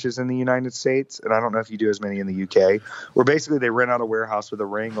customs matches in the United States, and I don't know if you do as many in the UK, where basically they rent out a warehouse with a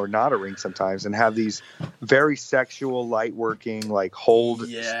ring or not a ring sometimes and have these very sexual, light working, like hold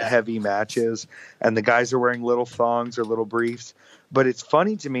heavy matches, and the guys are wearing little thongs or little briefs. But it's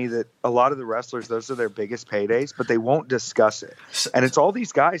funny to me that a lot of the wrestlers, those are their biggest paydays, but they won't discuss it. And it's all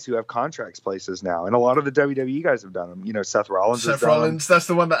these guys who have contracts places now. And a lot of the WWE guys have done them. You know, Seth Rollins has done them. That's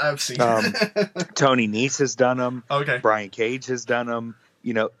the one that I've seen. Tony Nese has done them. Okay. Brian Cage has done them.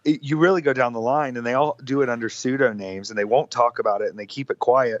 You know, you really go down the line, and they all do it under pseudo names, and they won't talk about it, and they keep it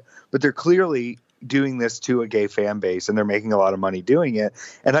quiet. But they're clearly doing this to a gay fan base, and they're making a lot of money doing it.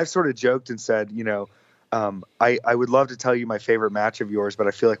 And I've sort of joked and said, you know, I would love to tell you my favorite match of yours, but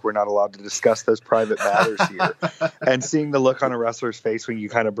I feel like we're not allowed to discuss those private matters here. And seeing the look on a wrestler's face when you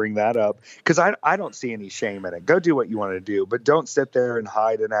kind of bring that up, because I don't see any shame in it. Go do what you want to do, but don't sit there and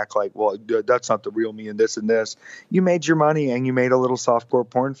hide and act like, well, that's not the real me and this and this. You made your money and you made a little softcore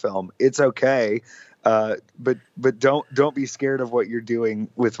porn film. It's okay. But don't be scared of what you're doing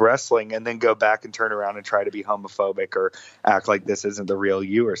with wrestling and then go back and turn around and try to be homophobic or act like this isn't the real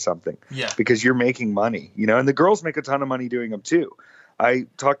you or something. Yeah. Because you're making money, you know, and the girls make a ton of money doing them too. I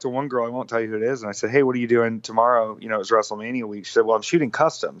talked to one girl, I won't tell you who it is, and I said, hey, what are you doing tomorrow? You know, it was WrestleMania week. She said, well, I'm shooting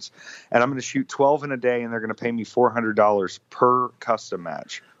customs, and I'm going to shoot 12 in a day, and they're going to pay me $400 per custom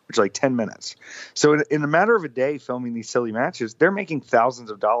match, which is like 10 minutes. So in a matter of a day filming these silly matches, they're making thousands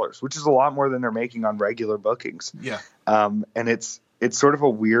of dollars, which is a lot more than they're making on regular bookings. Yeah. And it's sort of a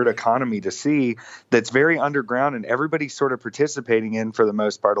weird economy to see that's very underground, and everybody's sort of participating in for the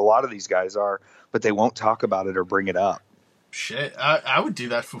most part. A lot of these guys are, but they won't talk about it or bring it up. Shit, I would do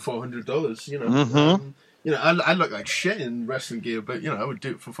that for $400. You know, you know, I look like shit in wrestling gear, but you know, I would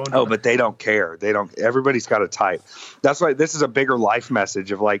do it for $400. Oh, but they don't care. They don't. Everybody's got a type. That's why this is a bigger life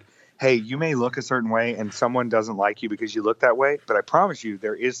message of like, hey, you may look a certain way, and someone doesn't like you because you look that way, but I promise you,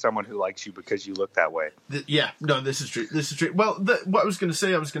 there is someone who likes you because you look that way. Yeah, no, this is true. This is true. Well, what I was going to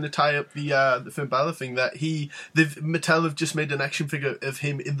say, I was going to tie up the Finn Balor thing that Mattel have just made an action figure of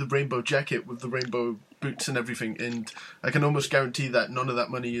him in the rainbow jacket with the rainbow boots and everything, and I can almost guarantee that none of that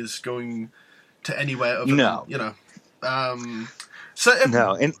money is going to anywhere other than, you know.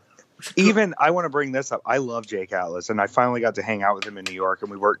 No, and even I want to bring this up. I love Jake Atlas, and I finally got to hang out with him in New York, and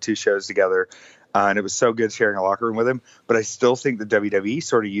we worked 2 shows together, and it was so good sharing a locker room with him. But I still think the WWE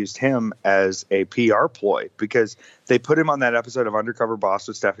sort of used him as a PR ploy because they put him on that episode of Undercover Boss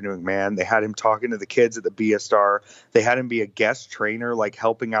with Stephanie McMahon. They had him talking to the kids at the Be a Star. They had him be a guest trainer, like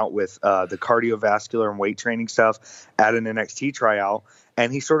helping out with the cardiovascular and weight training stuff at an NXT tryout.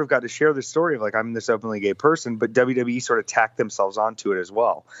 And he sort of got to share this story of like, I'm this openly gay person, but WWE sort of tacked themselves onto it as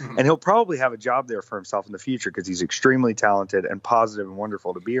well. Mm-hmm. And he'll probably have a job there for himself in the future because he's extremely talented and positive and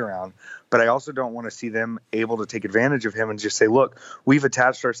wonderful to be around. But I also don't want to see them able to take advantage of him and just say, look, we've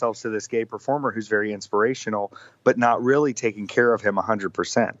attached ourselves to this gay performer who's very inspirational, but not really taking care of him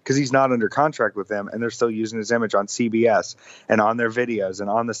 100% because he's not under contract with them. And they're still using his image on CBS and on their videos and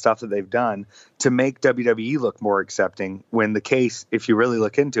on the stuff that they've done to make WWE look more accepting when the case, if you really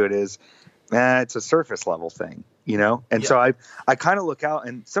look into it, is it's a surface level thing, you know? And so I kind of look out,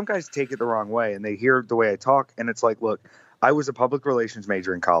 and some guys take it the wrong way and they hear the way I talk. And it's like, look, I was a public relations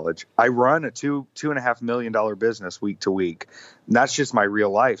major in college. I run a $2.5 million business week to week. And that's just my real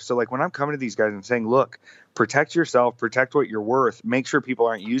life. So like when I'm coming to these guys and saying, look, protect yourself, protect what you're worth, make sure people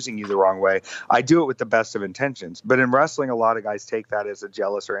aren't using you the wrong way. I do it with the best of intentions. But in wrestling, a lot of guys take that as a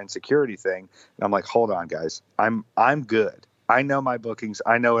jealous or insecurity thing. And I'm like, hold on, guys. I'm good. I know my bookings.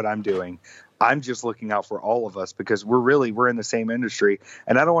 I know what I'm doing. I'm just looking out for all of us because we're in the same industry,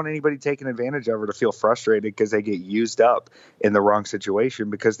 and I don't want anybody taking advantage of her to feel frustrated because they get used up in the wrong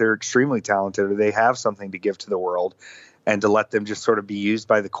situation because they're extremely talented or they have something to give to the world, and to let them just sort of be used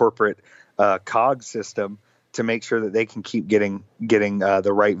by the corporate cog system to make sure that they can keep getting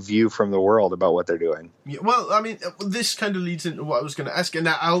the right view from the world about what they're doing. Yeah, well, I mean, this kind of leads into what I was going to ask, and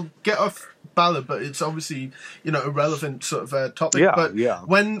I'll get off Balor, but it's obviously, you know, a relevant sort of topic. Yeah, but yeah.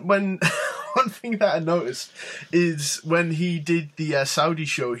 When one thing that I noticed is when he did the Saudi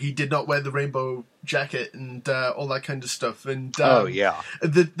show, he did not wear the rainbow jacket and all that kind of stuff. And oh yeah,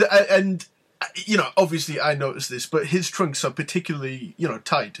 and obviously I noticed this, but his trunks are particularly,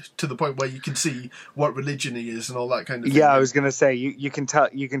 tight to the point where you can see what religion he is and all that kind of thing. Yeah, I was gonna say you can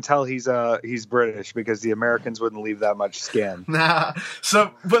tell he's British because the Americans wouldn't leave that much skin. Nah.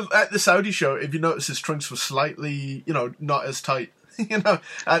 So, but at the Saudi show, if you notice, his trunks were slightly, not as tight. I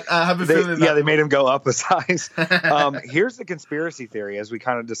have a feeling that... Yeah, they made him go up a size. Here's the conspiracy theory as we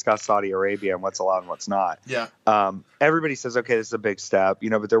kind of discuss Saudi Arabia and what's allowed and what's not. Yeah. Everybody says, okay, this is a big step,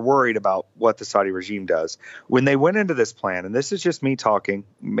 but they're worried about what the Saudi regime does. When they went into this plan, and this is just me talking,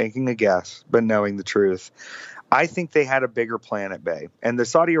 making a guess, but knowing the truth, I think they had a bigger plan at bay. And the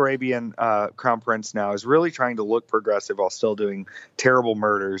Saudi Arabian crown prince now is really trying to look progressive while still doing terrible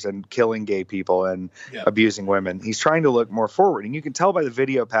murders and killing gay people and abusing women. He's trying to look more forward. And you can tell by the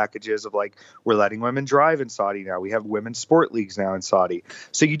video packages of like, we're letting women drive in Saudi now. We have women's sport leagues now in Saudi.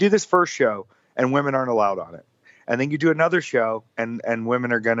 So you do this first show and women aren't allowed on it. And then you do another show and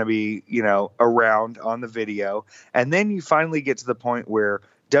women are going to be, around on the video. And then you finally get to the point where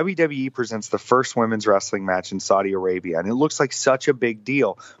WWE presents the first women's wrestling match in Saudi Arabia, and it looks like such a big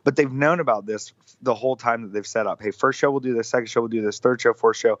deal. But they've known about this the whole time that they've set up. Hey, first show we'll do this, second show we'll do this, third show,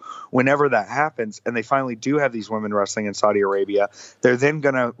 fourth show. Whenever that happens, and they finally do have these women wrestling in Saudi Arabia, they're then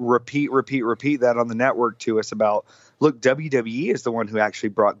going to repeat that on the network to us about, look, WWE is the one who actually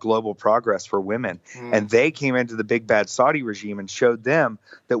brought global progress for women. And they came into the big bad Saudi regime and showed them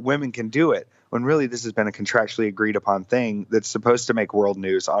that women can do it. When really this has been a contractually agreed upon thing that's supposed to make world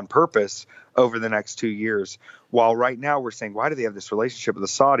news on purpose over the next 2 years. While right now we're saying, why do they have this relationship with the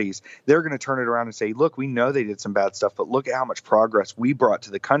Saudis? They're going to turn it around and say, look, we know they did some bad stuff, but look at how much progress we brought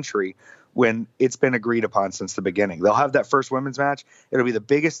to the country when it's been agreed upon since the beginning. They'll have that first women's match. It'll be the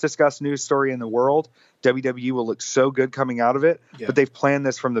biggest discussed news story in the world. WWE will look so good coming out of it, but they've planned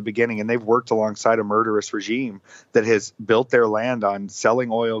this from the beginning, and they've worked alongside a murderous regime that has built their land on selling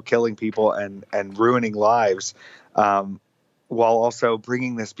oil, killing people, and ruining lives, while also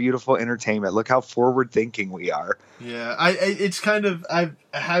bringing this beautiful entertainment. Look how forward-thinking we are. Yeah, it's kind of, I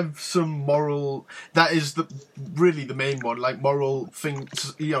have some moral, that is really the main one, like moral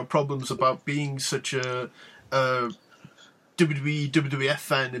things, problems about being such a WWE, WWF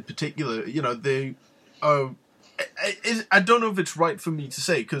fan in particular. They, I don't know if it's right for me to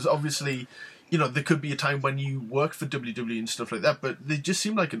say, because obviously, there could be a time when you work for WWE and stuff like that, but they just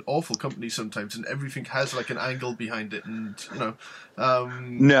seem like an awful company sometimes, and everything has like an angle behind it, and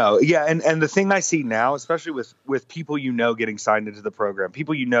No, yeah, and the thing I see now, especially with people getting signed into the program,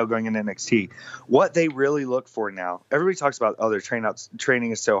 people going in NXT, what they really look for now. Everybody talks about their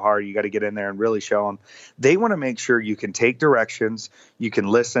training is so hard, you got to get in there and really show them. They want to make sure you can take directions, you can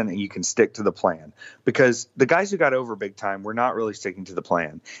listen, and you can stick to the plan. Because the guys who got over big time were not really sticking to the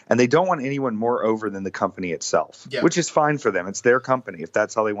plan, and they don't want anyone more over than the company itself, which is fine for them. It's their company if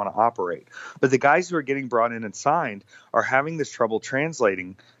that's how they want to operate. But the guys who are getting brought in and signed are having this trouble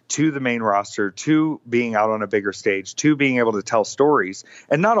translating to the main roster, to being out on a bigger stage, to being able to tell stories.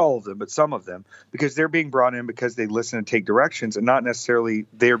 And not all of them, but some of them, because they're being brought in because they listen and take directions, and not necessarily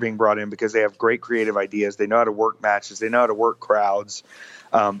they're being brought in because they have great creative ideas. They know how to work matches. They know how to work crowds.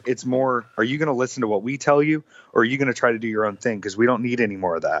 It's more, are you going to listen to what we tell you, or are you going to try to do your own thing? Because we don't need any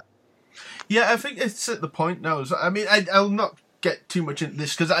more of that. Yeah, I think it's at the point now. I mean, I'll not get too much into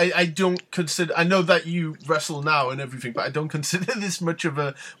this because I don't consider, I know that you wrestle now and everything, but I don't consider this much of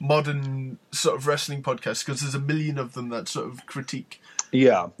a modern sort of wrestling podcast because there's a million of them that sort of critique.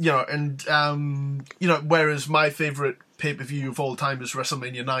 Yeah. And, whereas my favourite pay-per-view of all time is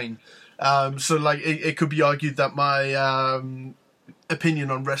WrestleMania 9. So, like, it could be argued that my opinion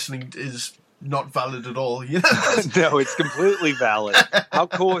on wrestling is not valid at all, No, it's completely valid. How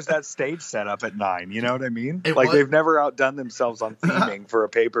cool is that stage setup at 9? You know what I mean? They've never outdone themselves on theming for a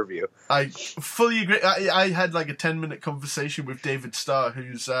pay-per-view. I fully agree. I had like a 10-minute conversation with David Starr,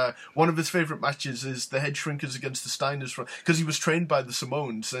 who's one of his favourite matches is the Head Shrinkers against the Steiners, because he was trained by the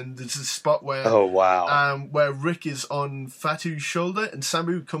Samoans, and there's this spot where where Rick is on Fatu's shoulder and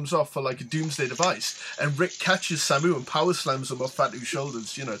Samu comes off for like a doomsday device, and Rick catches Samu and power slams him off Fatu's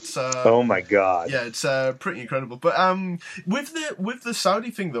shoulders. It's oh my God. Yeah, it's pretty incredible. But with the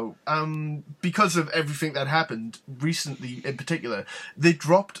Saudi thing though, because of everything that happened recently in particular, they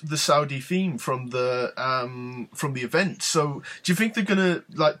dropped the Saudi theme from the event. So do you think they're gonna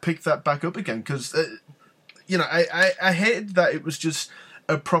like pick that back up again? Because I hated that it was just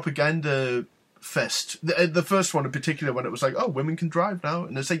a propaganda fest. The first one in particular, when it was like, oh, women can drive now,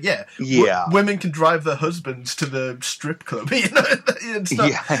 and it's like, women can drive their husbands to the strip club, and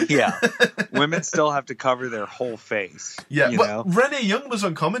stuff. Yeah. Women still have to cover their whole face. Yeah, Renee Young was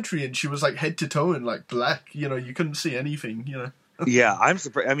on commentary, and she was like head to toe in like black. You couldn't see anything. Yeah, I'm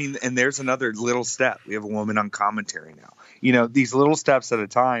surprised. I mean, and there's another little step. We have a woman on commentary now. You know, these little steps at a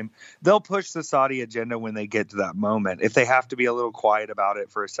time. They'll push the Saudi agenda when they get to that moment. If they have to be a little quiet about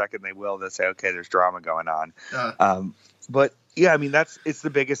it for a second, they will. They'll say, okay, there's drama going on. But yeah, I mean, it's the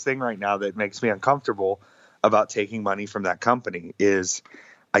biggest thing right now that makes me uncomfortable about taking money from that company is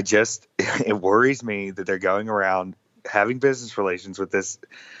it worries me that they're going around having business relations with this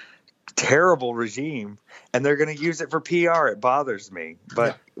terrible regime and they're going to use it for PR. It bothers me,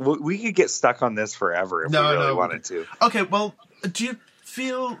 but we could get stuck on this forever if we really wanted to. Okay, well, do you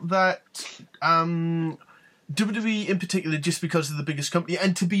feel that WWE in particular, just because of the biggest company,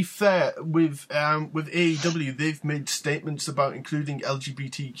 and to be fair, with AEW, they've made statements about including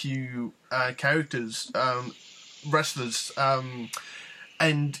LGBTQ characters, wrestlers,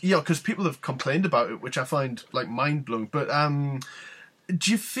 and because people have complained about it, which I find like mind blowing. But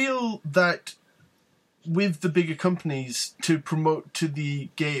do you feel that with the bigger companies to promote to the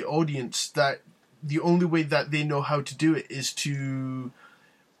gay audience that the only way that they know how to do it is to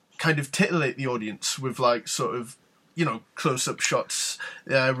kind of titillate the audience with like sort of, close-up shots,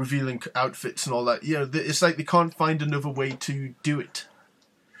 revealing outfits and all that? It's like they can't find another way to do it.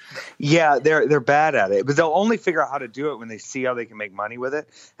 Yeah, they're bad at it, but they'll only figure out how to do it when they see how they can make money with it.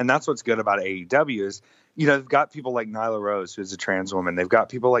 And that's what's good about AEW is, they've got people like Nyla Rose, who's a trans woman. They've got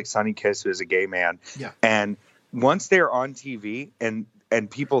people like Sonny Kiss, who is a gay man. Yeah. And once they're on TV and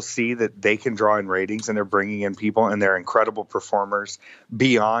people see that they can draw in ratings and they're bringing in people and they're incredible performers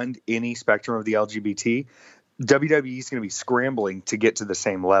beyond any spectrum of the LGBT, WWE is going to be scrambling to get to the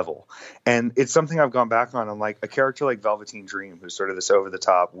same level. And it's something I've gone back on. I'm like a character like Velveteen Dream, who's sort of this over the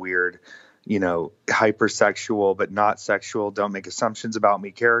top, weird, hypersexual, but not sexual. Don't make assumptions about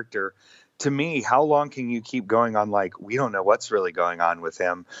me character. To me, how long can you keep going on? Like, we don't know what's really going on with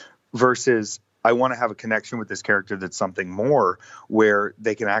him versus I want to have a connection with this character that's something more where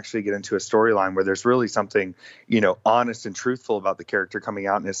they can actually get into a storyline where there's really something, honest and truthful about the character coming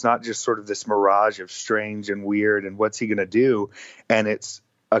out. And it's not just sort of this mirage of strange and weird and what's he going to do. And it's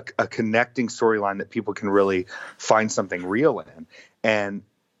a connecting storyline that people can really find something real in. And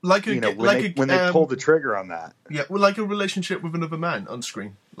when they pull the trigger on that. Yeah, well, like a relationship with another man on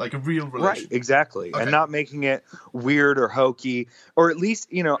screen. Like a real relationship. Right, exactly. Okay. And not making it weird or hokey. Or at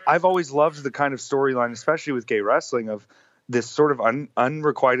least, I've always loved the kind of storyline, especially with gay wrestling, of this sort of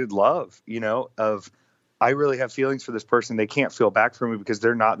unrequited love, of I really have feelings for this person. They can't feel back for me because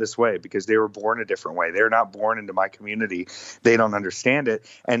they're not this way, because they were born a different way. They're not born into my community. They don't understand it.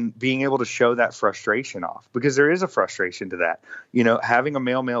 And being able to show that frustration off, because there is a frustration to that. Having a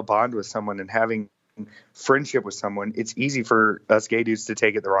male-male bond with someone and having friendship with someone, it's easy for us gay dudes to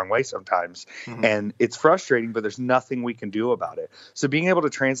take it the wrong way sometimes. Mm-hmm. And it's frustrating, but there's nothing we can do about it. So being able to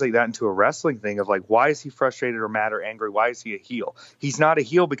translate that into a wrestling thing of like, why is he frustrated or mad or angry? Why is he a heel? He's not a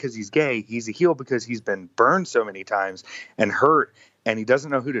heel because he's gay. He's a heel because he's been burned so many times and hurt, and he doesn't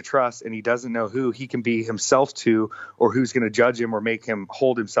know who to trust, and he doesn't know who he can be himself to, or who's going to judge him or make him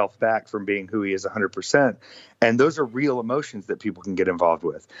hold himself back from being who he is 100%. And those are real emotions that people can get involved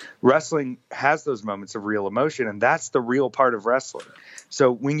with. Wrestling has those moments of real emotion, and that's the real part of wrestling.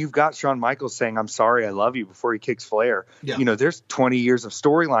 So when you've got Shawn Michaels saying, "I'm sorry, I love you," before he kicks Flair, there's 20 years of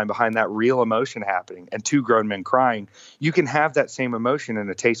storyline behind that real emotion happening and two grown men crying. You can have that same emotion in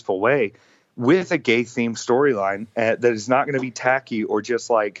a tasteful way with a gay-themed storyline that is not going to be tacky or just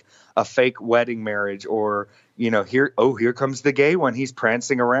like a fake wedding marriage or, here comes the gay one. He's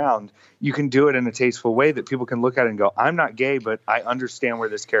prancing around. You can do it in a tasteful way that people can look at it and go, I'm not gay, but I understand where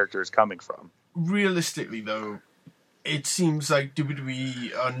this character is coming from. Realistically, though, it seems like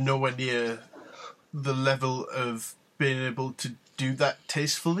WWE are nowhere near the level of being able to do that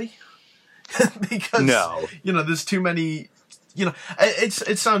tastefully. Because, there's too many...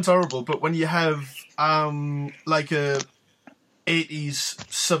 it sounds horrible, but when you have like a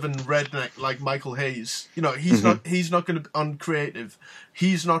 80s southern redneck like Michael Hayes, he's not going to on creative.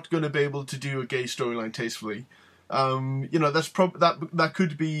 He's not going to be able to do a gay storyline tastefully. That's that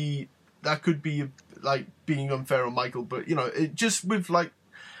could be like being unfair on Michael, but it just with like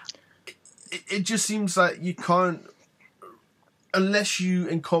it just seems like you can't unless you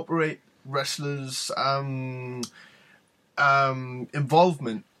incorporate wrestlers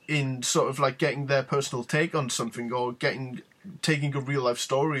involvement in sort of like getting their personal take on something, or taking a real life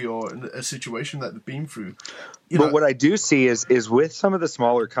story or a situation that they've been through. But what I do see is with some of the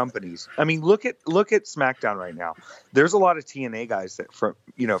smaller companies. I mean, look at SmackDown right now. There's a lot of TNA guys that from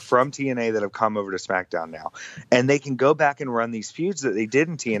TNA that have come over to SmackDown now, and they can go back and run these feuds that they did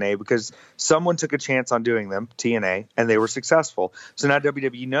in TNA because someone took a chance on doing them, TNA, and they were successful. So now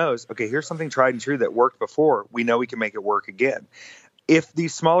WWE knows, okay, here's something tried and true that worked before. We know we can make it work again. If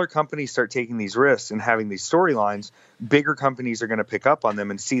these smaller companies start taking these risks and having these storylines, bigger companies are going to pick up on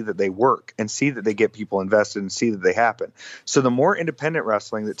them and see that they work and see that they get people invested and see that they happen. So the more independent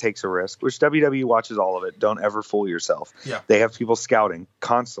wrestling that takes a risk, which WWE watches all of it, don't ever fool yourself. Yeah. They have people scouting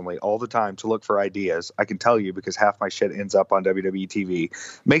constantly all the time to look for ideas. I can tell you because half my shit ends up on WWE TV.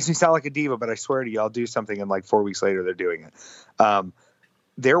 Makes me sound like a diva, but I swear to you, I'll do something and like 4 weeks later they're doing it.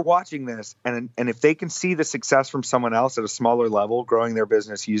 They're watching this, and if they can see the success from someone else at a smaller level, growing their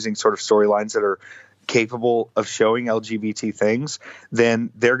business using sort of storylines that are capable of showing LGBT things,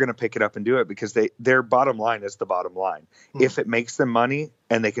 then they're going to pick it up and do it because their bottom line is the bottom line. Mm-hmm. If it makes them money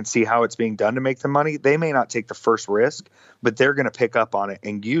and they can see how it's being done to make them money, they may not take the first risk, but they're going to pick up on it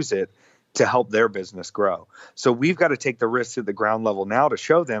and use it to help their business grow. So we've got to take the risks at the ground level now to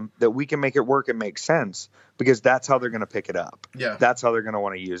show them that we can make it work and make sense, because that's how they're going to pick it up. Yeah. That's how they're going to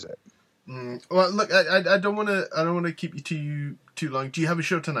want to use it. Well, look, I don't want to keep you too long. Do you have a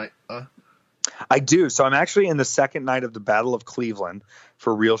show tonight? I do. So I'm actually in the second night of the Battle of Cleveland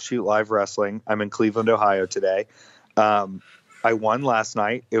for Real Shoot Live Wrestling. I'm in Cleveland, Ohio today. I won last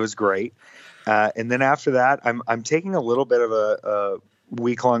night. It was great. And then after that, I'm taking a little bit of a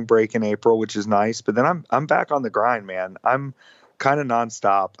week-long break in April, which is nice. But then I'm back on the grind, man. I'm kind of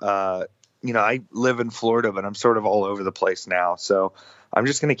nonstop. I live in Florida, but I'm sort of all over the place now. So I'm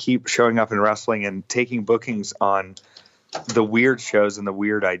just going to keep showing up in wrestling and taking bookings on the weird shows and the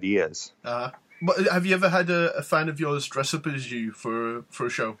weird ideas. But have you ever had a fan of yours dress up as you for a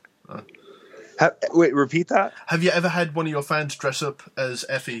show? Wait, repeat that? Have you ever had one of your fans dress up as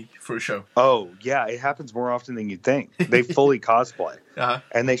Effy for a show? Oh, yeah. It happens more often than you'd think. They fully cosplay.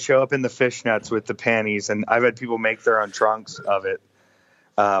 And they show up in the fishnets with the panties. And I've had people make their own trunks of it.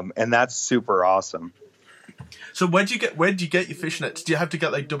 And that's super awesome. So where do you get your fishnets? Do you have to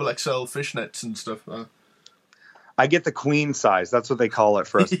get like XXL fishnets and stuff? I get the queen size. That's what they call it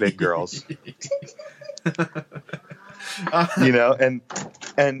for us big girls.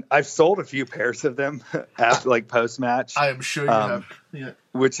 And I've sold a few pairs of them after, like, post match. I am sure you have, yeah.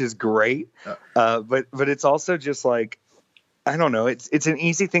 Which is great. But it's also just like, I don't know. It's an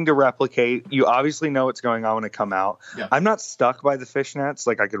easy thing to replicate. You obviously know what's going on when it come out. Yeah. I'm not stuck by the fishnets.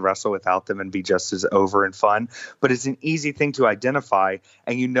 Like, I could wrestle without them and be just as over and fun. But it's an easy thing to identify,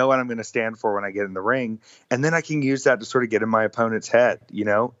 and you know what I'm going to stand for when I get in the ring. And then I can use that to sort of get in my opponent's head.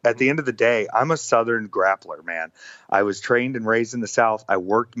 At the end of the day, I'm a Southern grappler, man. I was trained and raised in the South. I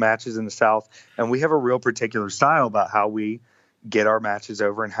worked matches in the South, and we have a real particular style about how we get our matches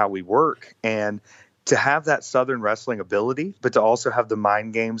over and how we work. And to have that Southern wrestling ability, but to also have the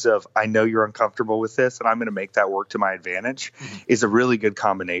mind games of, I know you're uncomfortable with this and I'm going to make that work to my advantage, is a really good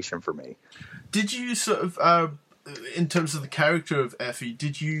combination for me. Did you sort of, in terms of the character of Effy,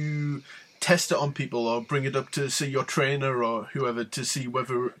 did you test it on people or bring it up to, say, your trainer or whoever to see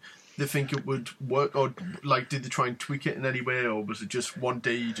whether they think it would work, or like did they try and tweak it in any way, or was it just one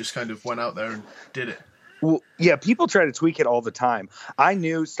day you just kind of went out there and did it? Well, yeah, people try to tweak it all the time. I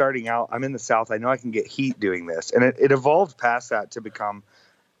knew starting out, I'm in the South, I know I can get heat doing this. And it evolved past that to become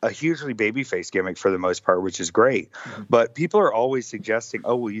a hugely babyface gimmick for the most part, which is great. Mm-hmm. But people are always suggesting,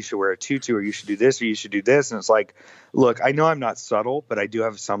 oh, well, you should wear a tutu, or you should do this, or you should do this. And it's like, look, I know I'm not subtle, but I do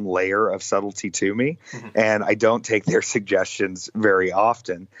have some layer of subtlety to me. Mm-hmm. And I don't take their suggestions very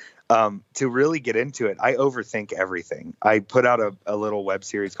often. To really get into it, I overthink everything. I put out a little web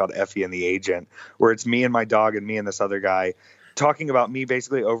series called Effy and the Agent, where it's me and my dog and me and this other guy talking about me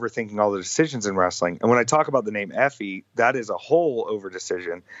basically overthinking all the decisions in wrestling. And when I talk about the name Effy, that is a whole over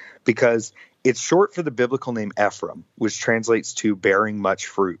decision, because it's short for the biblical name Ephraim, which translates to bearing much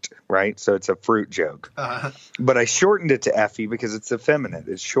fruit, right? So it's a fruit joke. Uh-huh. But I shortened it to Effy because it's effeminate.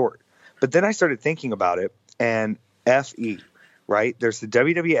 It's short. But then I started thinking about it, and F-E. Right? There's the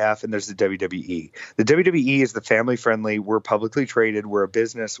WWF and there's the WWE. The WWE is the family friendly. We're publicly traded. We're a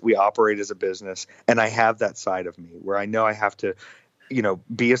business. We operate as a business. And I have that side of me where I know I have to,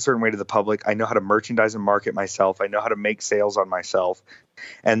 be a certain way to the public. I know how to merchandise and market myself. I know how to make sales on myself.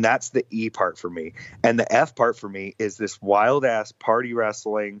 And that's the E part for me. And the F part for me is this wild ass party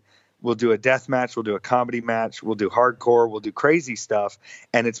wrestling, We'll do a death match. We'll do a comedy match. We'll do hardcore. We'll do crazy stuff.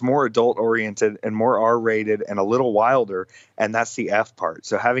 And it's more adult oriented and more R-rated and a little wilder. And that's the F part.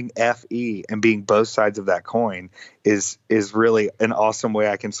 So having FE and being both sides of that coin is really an awesome way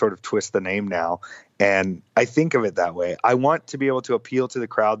I can sort of twist the name now. And I think of it that way. I want to be able to appeal to the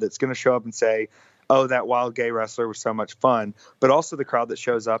crowd that's going to show up and say, oh, that wild gay wrestler was so much fun, but also the crowd that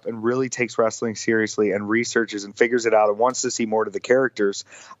shows up and really takes wrestling seriously and researches and figures it out and wants to see more to the characters.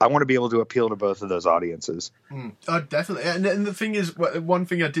 I want to be able to appeal to both of those audiences. Oh, definitely. And the thing is, one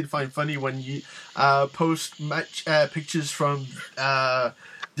thing I did find funny when you post match pictures from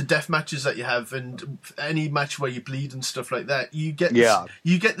the death matches that you have and any match where you bleed and stuff like that, you get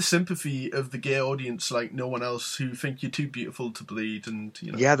the sympathy of the gay audience like no one else, who think you're too beautiful to bleed. And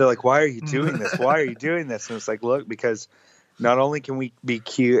yeah, they're like, why are you doing this? Why are you doing this? And it's like, look, because not only can we be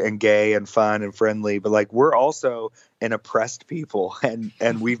cute and gay and fun and friendly, but like we're also an oppressed people, and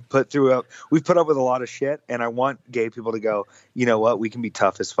we've put up with a lot of shit. And I want gay people to go, you know what, we can be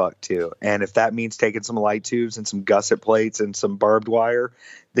tough as fuck too. And if that means taking some light tubes and some gusset plates and some barbed wire,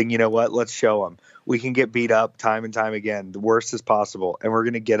 then you know what, let's show them. We can get beat up time and time again, the worst as possible, and we're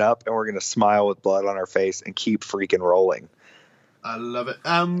going to get up and we're going to smile with blood on our face and keep freaking rolling. I love it.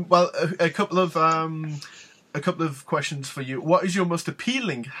 Well, a couple of questions for you. What is your most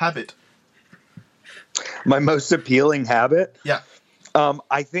appealing habit? My most appealing habit? Yeah.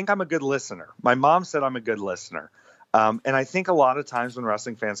 I think I'm a good listener. My mom said I'm a good listener. And I think a lot of times when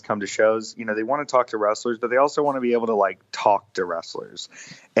wrestling fans come to shows, they want to talk to wrestlers, but they also want to be able to like talk to wrestlers.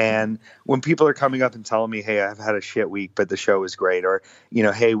 And when people are coming up and telling me, hey, I've had a shit week, but the show was great, or,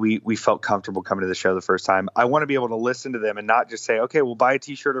 hey, we felt comfortable coming to the show the first time, I want to be able to listen to them and not just say, okay, we'll buy a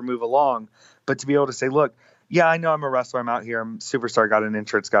t-shirt or move along, but to be able to say, look, yeah, I know I'm a wrestler. I'm out here. I'm superstar, got an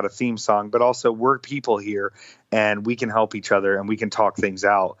entrance, got a theme song, but also we're people here and we can help each other and we can talk things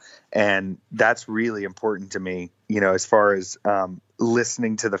out. And that's really important to me, as far as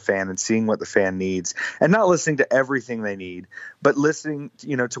listening to the fan and seeing what the fan needs, and not listening to everything they need, but listening,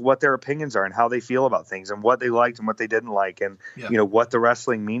 to what their opinions are and how they feel about things and what they liked and what they didn't like, and, what the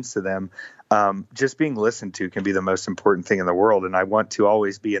wrestling means to them. Just being listened to can be the most important thing in the world. And I want to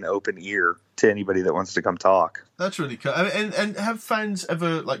always be an open ear to anybody that wants to come talk. That's really cool. And have fans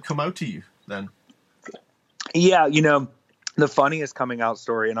ever like come out to you then? Yeah. The funniest coming out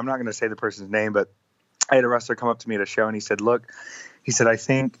story, and I'm not going to say the person's name, but I had a wrestler come up to me at a show and he said, look, I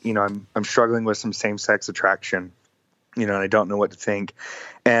think, I'm struggling with some same-sex attraction, and I don't know what to think.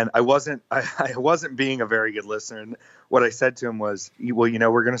 And I wasn't being a very good listener. And what I said to him was, well,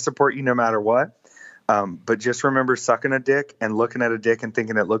 we're going to support you no matter what. But just remember, sucking a dick and looking at a dick and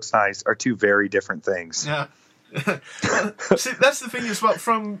thinking it looks nice are two very different things. Yeah. See, that's the thing as well,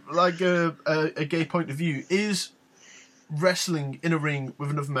 from like a gay point of view, is wrestling in a ring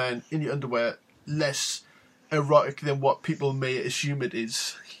with another man in your underwear less erotic than what people may assume it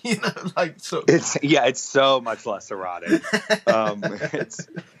is? It's so much less erotic.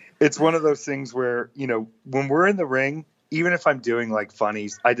 It's one of those things where, when we're in the ring, even if I'm doing like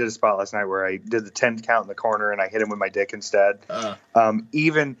funnies, I did a spot last night where I did the 10 count in the corner and I hit him with my dick instead.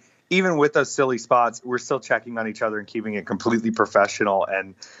 Even with those silly spots, we're still checking on each other and keeping it completely professional.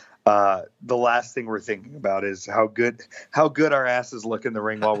 And the last thing we're thinking about is how good our asses look in the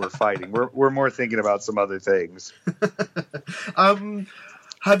ring while we're fighting. We're more thinking about some other things.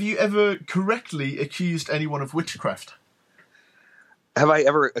 Have you ever correctly accused anyone of witchcraft? Have I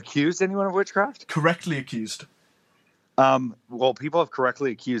ever accused anyone of witchcraft? Correctly accused. Well, people have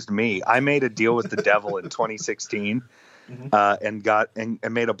correctly accused me. I made a deal with the devil in 2016. And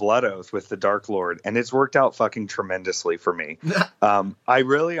made a blood oath with the Dark Lord, and it's worked out fucking tremendously for me. I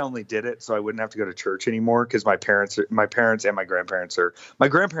really only did it so I wouldn't have to go to church anymore, because my parents and my grandparents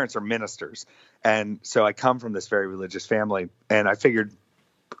are ministers, and so I come from this very religious family, and I figured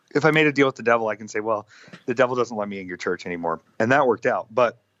if I made a deal with the devil, I can say, well, the devil doesn't let me in your church anymore, and that worked out.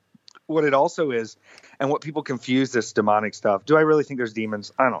 But what it also is, and what people confuse this demonic stuff, do I really think there's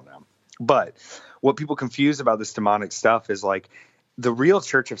demons? I don't know. But what people confuse about this demonic stuff is like the real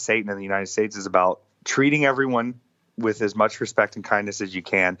Church of Satan in the United States is about treating everyone with as much respect and kindness as you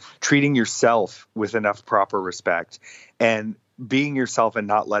can, treating yourself with enough proper respect, and being yourself and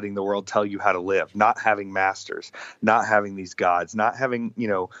not letting the world tell you how to live, not having masters, not having these gods, not having,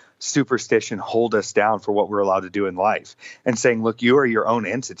 superstition hold us down for what we're allowed to do in life, and saying, look, you are your own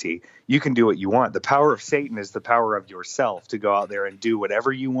entity. You can do what you want. The power of Satan is the power of yourself to go out there and do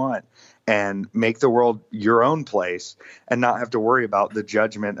whatever you want and make the world your own place, and not have to worry about the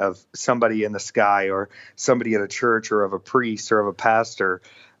judgment of somebody in the sky or somebody at a church or of a priest or of a pastor,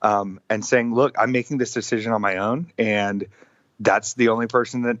 and saying, look, I'm making this decision on my own, and that's the only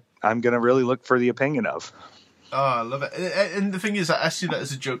person that I'm going to really look for the opinion of. Oh, I love it. And the thing is, I asked you that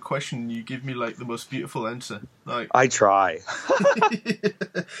as a joke question, and you give me like the most beautiful answer. Like, I try.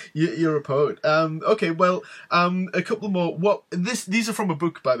 You're a poet. Okay, well, a couple more. These are from a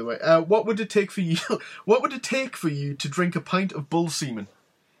book, by the way. What would it take for you? What would it take for you to drink a pint of bull semen?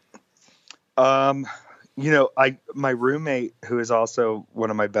 My roommate, who is also one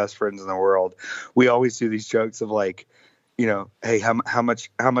of my best friends in the world, we always do these jokes of like, hey, how much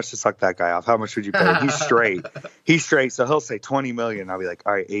to suck that guy off? How much would you pay? He's straight. So he'll say 20 million. I'll be like,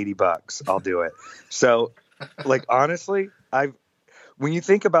 all right, $80. I'll do it. So like, honestly, when you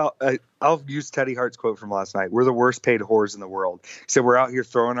think about, I'll use Teddy Hart's quote from last night. We're the worst paid whores in the world. So we're out here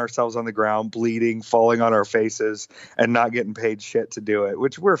throwing ourselves on the ground, bleeding, falling on our faces, and not getting paid shit to do it,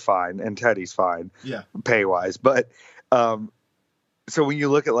 which we're fine. And Teddy's fine. Yeah. Pay wise. But, so when you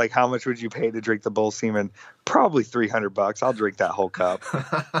look at like how much would you pay to drink the bull semen, probably $300. I'll drink that whole cup.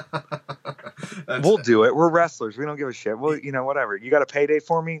 We'll do it. We're wrestlers. We don't give a shit. Well, whatever. You got a payday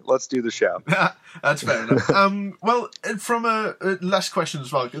for me? Let's do the show. That's fair enough. Well, from a last question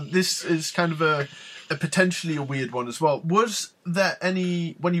as well. This is kind of a potentially a weird one as well. Was there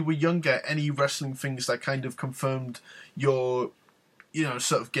when you were younger, any wrestling things that kind of confirmed your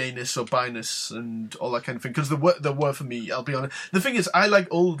sort of gayness or biness and all that kind of thing? Because there were for me, I'll be honest. The thing is, I like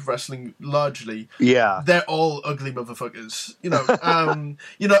old wrestling largely. Yeah. They're all ugly motherfuckers.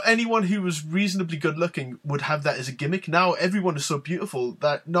 Anyone who was reasonably good looking would have that as a gimmick. Now everyone is so beautiful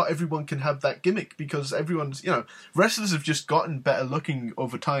that not everyone can have that gimmick because everyone's, wrestlers have just gotten better looking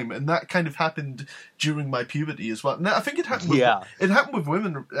over time. And that kind of happened during my puberty as well. Now, I think it happened with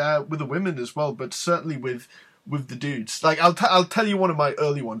women, with the women as well, but certainly with the dudes. Like, I'll tell you one of my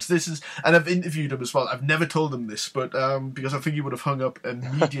early ones. This is, and I've interviewed him as well. I've never told him this, but because I think he would have hung up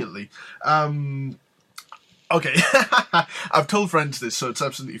immediately. Okay, I've told friends this, so it's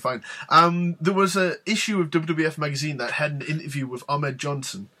absolutely fine. There was an issue of WWF magazine that had an interview with Ahmed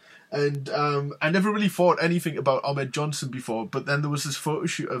Johnson. And I never really thought anything about Ahmed Johnson before, but then there was this photo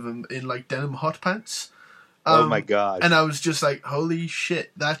shoot of him in like denim hot pants. Oh my god! And I was just like, "Holy shit!"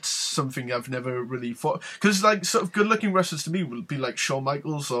 That's something I've never really thought. Because like, sort of good-looking wrestlers to me would be like Shawn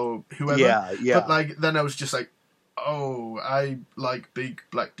Michaels or whoever. Yeah. But like, then I was just like, "Oh, I like big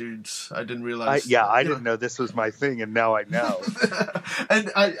black dudes." I didn't realize. I didn't know this was my thing, and now I know.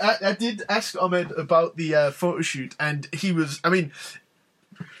 And I did ask Ahmed about the photo shoot, and he was.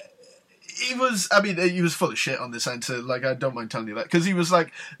 He was full of shit on this answer. Like, I don't mind telling you that. Because he was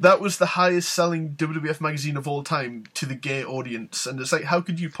like, that was the highest selling WWF magazine of all time to the gay audience. And it's like, how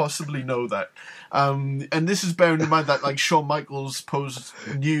could you possibly know that? And this is bearing in mind that, like, Shawn Michaels posed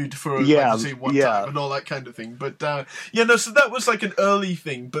nude for a magazine one time and all that kind of thing. But, so that was like an early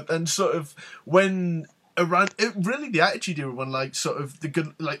thing. But then sort of when... really the Attitude Era, when like sort of the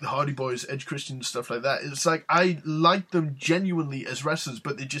good, like the Hardy Boys, Edge Christian, stuff like that, it's like I liked them genuinely as wrestlers,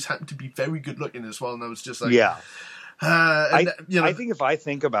 but they just happened to be very good looking as well, and I was just like, I think if I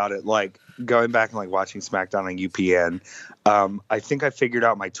think about it, like going back and like watching SmackDown on UPN, I think I figured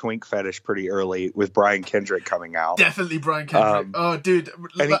out my twink fetish pretty early with Brian Kendrick coming out. Definitely Brian Kendrick. Oh, dude,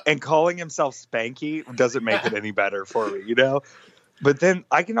 and calling himself Spanky doesn't make it any better for me, But then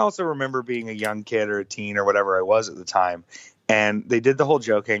I can also remember being a young kid or a teen or whatever I was at the time, and they did the whole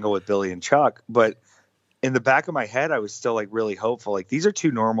joke angle with Billy and Chuck. But in the back of my head, I was still like really hopeful. Like, these are two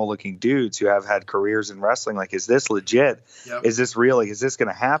normal looking dudes who have had careers in wrestling. Like, is this legit? Yep. Is this real? Like, is this going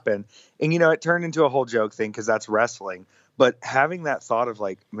to happen? And, it turned into a whole joke thing because that's wrestling. But having that thought of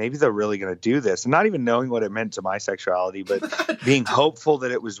like, maybe they're really going to do this, and not even knowing what it meant to my sexuality, but being hopeful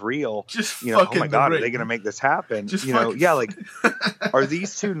that it was real. Just oh my God, are they going to make this happen? Like, are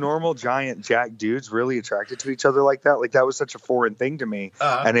these two normal giant jack dudes really attracted to each other like that? Like, that was such a foreign thing to me,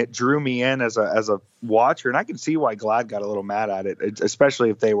 and it drew me in as a watcher. And I can see why Glad got a little mad at it, especially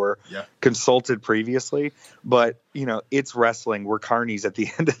if they were consulted previously. But it's wrestling. We're carnies at the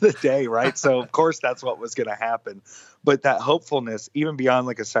end of the day, right? So of course that's what was going to happen. But that hopefulness, even beyond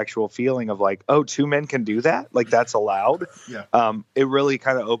like a sexual feeling of like, oh, two men can do that? Like, that's allowed? Yeah. It really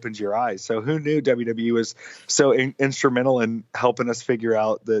kind of opens your eyes. So who knew WWE was so instrumental in helping us figure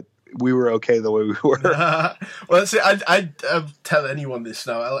out that we were okay the way we were. Well, see, I'd tell anyone this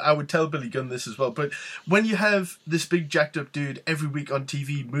now. I would tell Billy Gunn this as well. But when you have this big jacked up dude every week on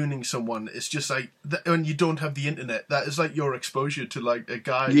TV mooning someone, it's just like, when you don't have the internet, that is like your exposure to like a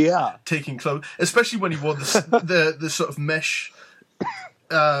guy taking clothes, especially when he wore the sort of mesh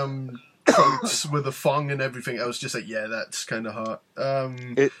trunks with a thong and everything. I was just like, yeah, that's kind of hot.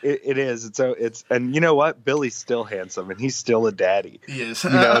 It is. And you know what? Billy's still handsome, and he's still a daddy. He is.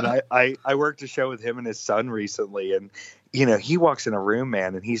 And I worked a show with him and his son recently, and you know, he walks in a room,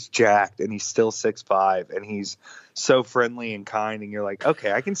 man, and he's jacked and he's still 6'5", and he's so friendly and kind. And you're like,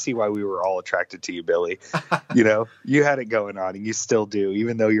 okay, I can see why we were all attracted to you, Billy. You know, you had it going on and you still do,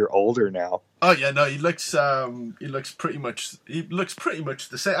 even though you're older now. Oh yeah, no, he looks pretty much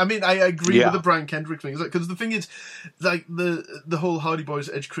the same. I mean, I agree with the Brian Kendrick thing, because the thing is, like the whole Hardy Boys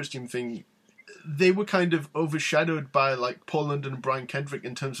Edge Christian thing, they were kind of overshadowed by like Paul London and Brian Kendrick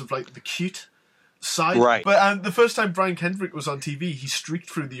in terms of like the cute side. Right. But the first time Brian Kendrick was on TV, he streaked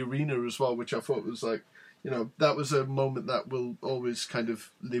through the arena as well, which I thought was like, you know, that was a moment that will always kind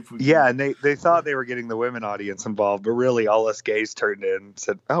of live with Yeah, and they thought they were getting the women audience involved, but really all us gays turned in and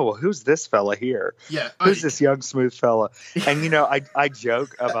said, oh, well, who's this fella here? Yeah. Who's this young, smooth fella? And, you know, I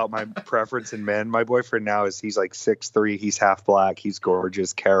joke about my preference in men. My boyfriend now he's like 6'3", he's half black, he's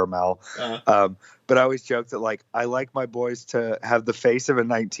gorgeous, caramel. But I always joke that, like, I like my boys to have the face of a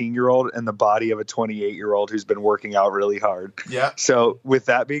 19-year-old and the body of a 28-year-old who's been working out really hard. Yeah. So with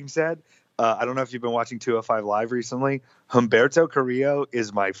that being said, I don't know if you've been watching 205 Live recently. Humberto Carrillo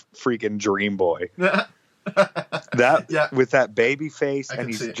is my freaking dream boy. With that baby face, and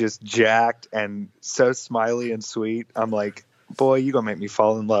he's just jacked and so smiley and sweet. I'm like, boy, you gonna make me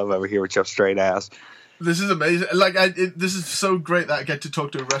fall in love over here with your straight ass. This is amazing. Like, this is so great that I get to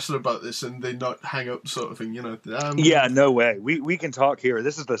talk to a wrestler about this and they not hang up, sort of thing. You know. Yeah, no way. We can talk here.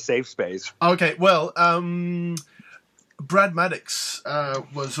 This is the safe space. Okay, well, Brad Maddox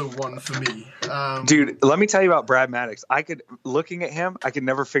was a one for me. Dude, let me tell you about Brad Maddox. Looking at him, I could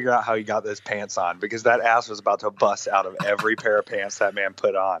never figure out how he got those pants on, because that ass was about to bust out of every pair of pants that man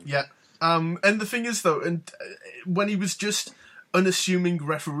put on. Yeah. And the thing is, though, when he was just unassuming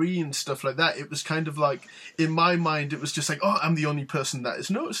referee and stuff like that, it was kind of like, in my mind, it was just like, oh, I'm the only person that is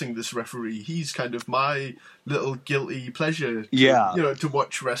noticing this referee. He's kind of my little guilty pleasure to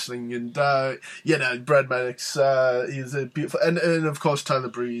watch wrestling. And Brad Maddox, he's a beautiful, and of course Tyler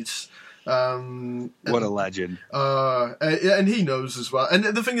Breeze, what a legend. And he knows as well. And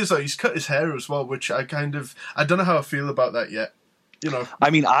the thing is, though, he's cut his hair as well, which I don't know how I feel about that yet. You know, I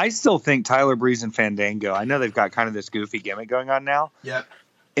mean, I still think Tyler Breeze and Fandango, I know they've got kind of this goofy gimmick going on now. Yeah.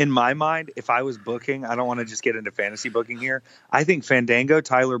 In my mind, if I was booking, I don't want to just get into fantasy booking here. I think Fandango,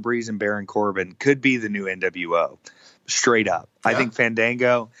 Tyler Breeze, and Baron Corbin could be the new NWO. Straight up. Yeah. I think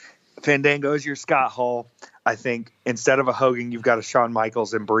Fandango is your Scott Hall. I think instead of a Hogan, you've got a Shawn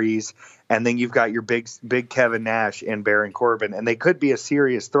Michaels and Breeze, and then you've got your big Kevin Nash and Baron Corbin, and they could be a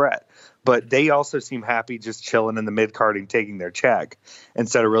serious threat. But they also seem happy just chilling in the mid-card and taking their check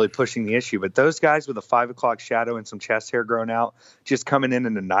instead of really pushing the issue. But those guys with a 5 o'clock shadow and some chest hair grown out, just coming in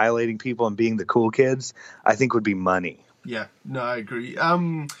and annihilating people and being the cool kids, I think would be money. Yeah, no, I agree.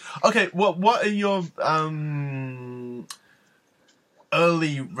 Okay, what are your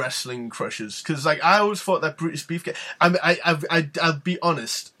early wrestling crushes? Because like I always thought that Brutus Beefcake. I'll be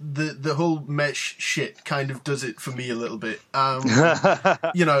honest. The whole mesh shit kind of does it for me a little bit.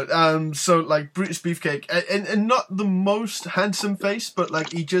 You know. So like Brutus Beefcake, and not the most handsome face, but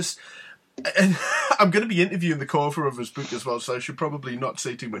like he just. And I'm going to be interviewing the co-author of his book as well, so I should probably not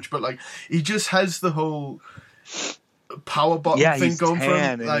say too much. But like he just has the whole power bottom thing going for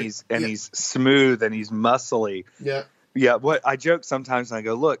him. And he's smooth and he's muscly. Yeah. Yeah, what I joke sometimes and I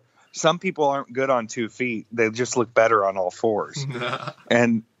go, look, some people aren't good on 2 feet. They just look better on all fours.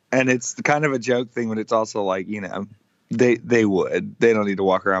 and it's kind of a joke thing, but it's also like, you know, they don't need to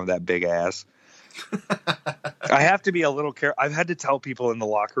walk around with that big ass. I have to be a little careful. I've had to tell people in the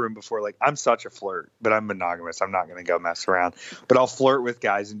locker room before, like, I'm such a flirt, but I'm monogamous. I'm not going to go mess around. But I'll flirt with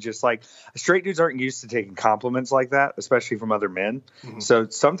guys, and just like straight dudes aren't used to taking compliments like that, especially from other men. Mm-hmm. So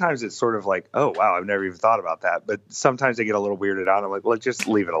sometimes it's sort of like, oh, wow, I've never even thought about that. But sometimes they get a little weirded out. I'm like, well, just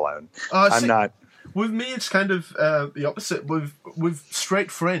leave it alone. I'm not. With me, it's kind of the opposite. With straight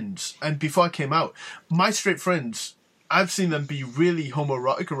friends, and before I came out, my straight friends, I've seen them be really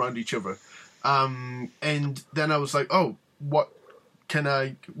homoerotic around each other. And then I was like, oh, what can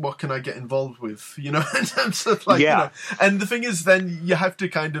I get involved with? You know, in terms of like, you know, and the thing is, then you have to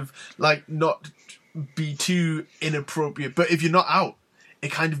kind of like not be too inappropriate. But if you're not out,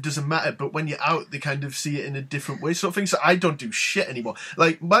 it kind of doesn't matter. But when you're out, they kind of see it in a different way, sort of thing. So I don't do shit anymore.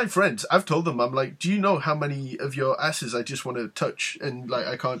 Like my friends, I've told them, I'm like, do you know how many of your asses I just want to touch, and like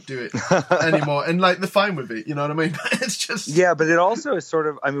I can't do it anymore, and like they're fine with it. You know what I mean? It's just but it also is sort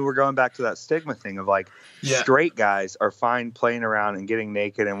of. I mean, we're going back to that stigma thing of like straight guys are fine playing around and getting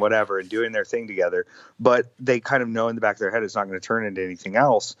naked and whatever and doing their thing together, but they kind of know in the back of their head it's not going to turn into anything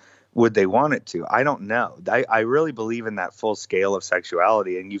else. Would they want it to? I don't know. I really believe in that full scale of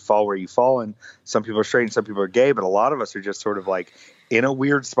sexuality, and you fall where you fall, and some people are straight and some people are gay, but a lot of us are just sort of like in a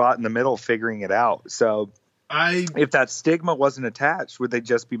weird spot in the middle figuring it out. So If that stigma wasn't attached, would they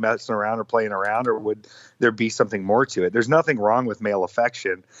just be messing around or playing around, or would there be something more to it? There's nothing wrong with male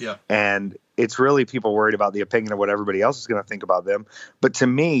affection. Yeah. And it's really people worried about the opinion of what everybody else is going to think about them. But to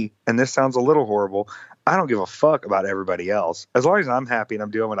me, and this sounds a little horrible, I don't give a fuck about everybody else. As long as I'm happy and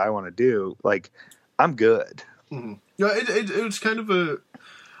I'm doing what I want to do, like, I'm good. Mm-hmm. Yeah, it was kind of a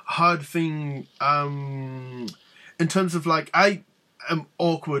hard thing in terms of, like, I am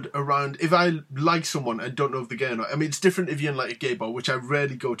awkward around if I like someone and don't know if they're gay or not. I mean, it's different if you're in like a gay bar, which I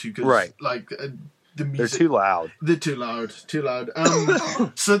rarely go to because like the music, they're too loud. They're too loud.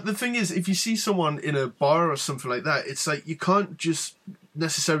 So the thing is, if you see someone in a bar or something like that, it's like you can't just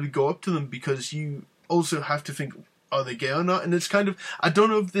necessarily go up to them because you also have to think, are they gay or not? And it's kind of, I don't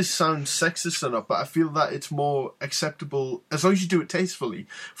know if this sounds sexist or not, but I feel that it's more acceptable, as long as you do it tastefully,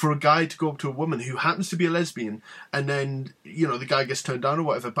 for a guy to go up to a woman who happens to be a lesbian, and then, you know, the guy gets turned down or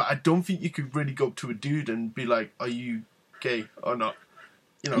whatever. But I don't think you could really go up to a dude and be like, are you gay or not?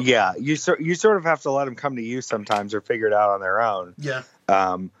 You know? Yeah, you sort of have to let them come to you sometimes or figure it out on their own. Yeah.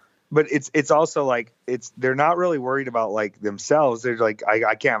 But it's also like they're not really worried about like themselves. They're like,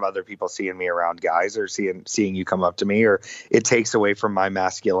 I can't have other people seeing me around guys or seeing you come up to me, or it takes away from my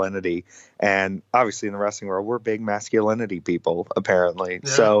masculinity. And obviously in the wrestling world, we're big masculinity people, apparently. Yeah.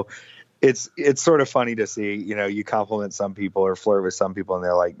 So it's sort of funny to see, you know, you compliment some people or flirt with some people and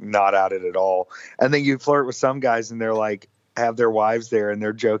they're like not at it at all. And then you flirt with some guys and they're like, have their wives there and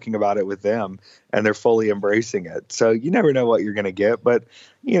they're joking about it with them and they're fully embracing it. So you never know what you're going to get, but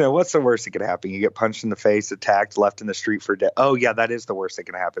you know, what's the worst that could happen? You get punched in the face, attacked, left in the street for dead. Oh yeah, that is the worst that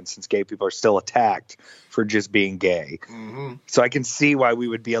can happen, since gay people are still attacked for just being gay. Mm-hmm. So I can see why we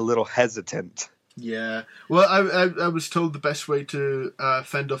would be a little hesitant. Yeah. Well, I was told the best way to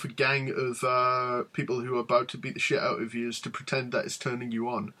fend off a gang of people who are about to beat the shit out of you is to pretend that it's turning you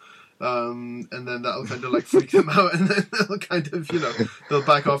on. And then that'll kind of like freak them out, and then they'll kind of, you know, they'll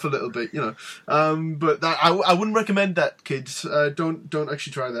back off a little bit, you know. But that, I wouldn't recommend that, kids. Don't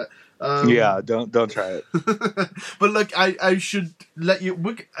actually try that. Yeah, don't try it. But look, I should let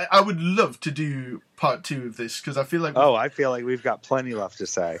you. I would love to do part 2 of this because I feel like. I feel like we've got plenty left to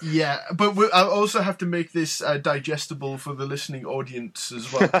say. Yeah, but I also have to make this digestible for the listening audience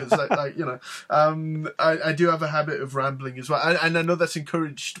as well, because like you know, I do have a habit of rambling as well, and I know that's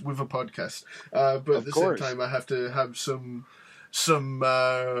encouraged with a podcast. But at the same time, I have to have some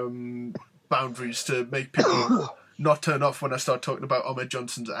boundaries to make people not turn off when I start talking about Ahmed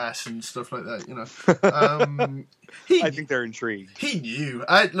Johnson's ass and stuff like that, you know. I think they're intrigued. He knew.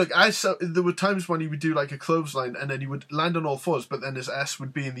 I saw there were times when he would do like a clothesline and then he would land on all fours, but then his ass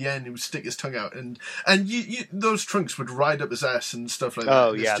would be in the end. He would stick his tongue out, and you those trunks would ride up his ass and stuff like that.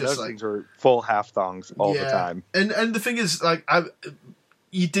 Oh yeah, those things were full half thongs all the time. And the thing is, like,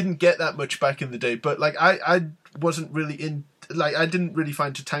 you didn't get that much back in the day, but like I wasn't really in. Like, I didn't really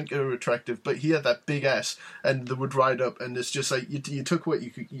find Tatanka attractive, but he had that big ass, and they would ride up, and it's just like you took what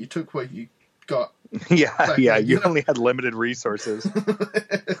you took what you got. Yeah, then, you only had limited resources.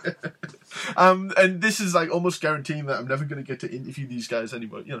 And this is like almost guaranteeing that I'm never going to get to interview these guys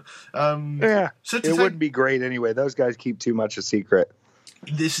anymore. You know. Yeah, so it wouldn't be great anyway. Those guys keep too much a secret.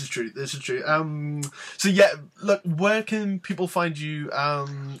 This is true. So yeah, look, where can people find you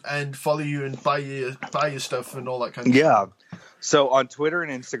and follow you and buy your stuff and all that kind of stuff? Yeah. So on Twitter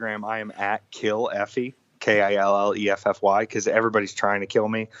and Instagram, I am at Kill Effy, KILLEFFY, because everybody's trying to kill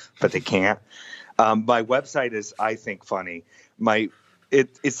me, but they can't. My website is, I think, funny.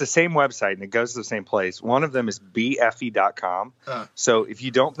 It's the same website and it goes to the same place. One of them is beffy.com. So if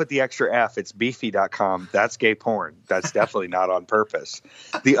you don't put the extra F, it's beefy.com. That's gay porn. That's definitely not on purpose.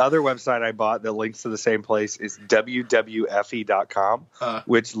 The other website I bought that links to the same place is wwfe.com,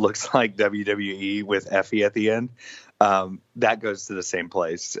 which looks like WWE with Effy at the end. That goes to the same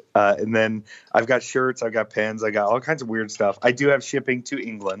place. And then I've got shirts, I've got pens, I got all kinds of weird stuff. I do have shipping to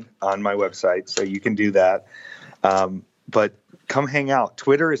England on my website, so you can do that. But come hang out.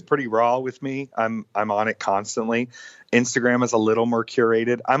 Twitter is pretty raw with me. I'm on it constantly. Instagram is a little more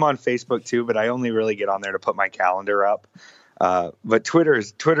curated. I'm on Facebook too, but I only really get on there to put my calendar up. But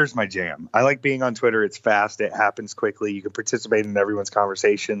Twitter's my jam. I like being on Twitter. It's fast. It happens quickly. You can participate in everyone's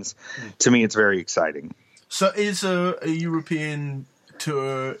conversations. To me, it's very exciting. So is a European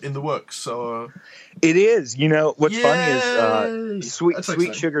tour in the works? So it is. You know, what's funny is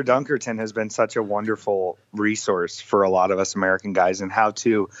Sweet Sugar Dunkerton has been such a wonderful resource for a lot of us American guys and how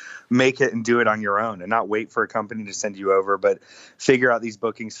to make it and do it on your own and not wait for a company to send you over, but figure out these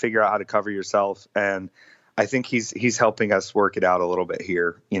bookings, figure out how to cover yourself. And I think he's helping us work it out a little bit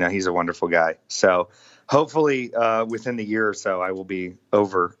here. You know, he's a wonderful guy. So hopefully within the year or so, I will be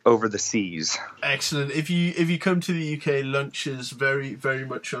over the seas. Excellent. If you come to the UK, lunch is very, very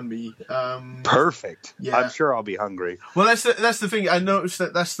much on me. Perfect. Yeah. I'm sure I'll be hungry. Well, that's the thing. I noticed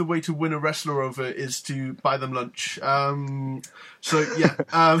that's the way to win a wrestler over is to buy them lunch. So yeah,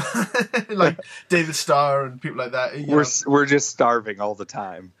 like David Starr and people like that. We're just starving all the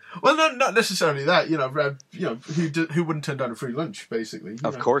time. Well, not necessarily that. Who wouldn't turn down a free lunch, basically?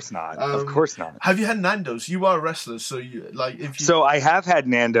 Of course not. Of course not. Have you had Nando's? You are a wrestler, so So I have had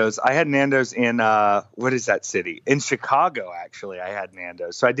Nando's. I had Nando's in what is that city? In Chicago, actually. I had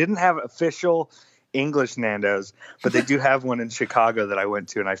Nando's. So I didn't have official English Nando's, but they do have one in Chicago that I went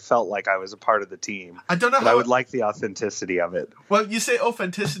to, and I felt like I was a part of the team. I don't know. I would like the authenticity of it. Well, you say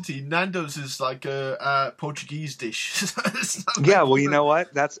authenticity. Nando's is like a Portuguese dish. Yeah, well, you know what?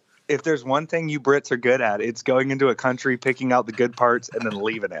 If there's one thing you Brits are good at, it's going into a country, picking out the good parts, and then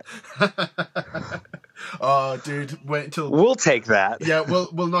leaving it. Oh, dude, wait until we'll take that. Yeah,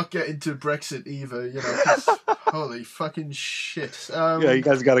 we'll not get into Brexit either. 'Cause, holy fucking shit. Yeah, you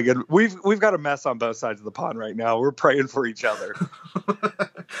guys got a good. We've got a mess on both sides of the pond right now. We're praying for each other.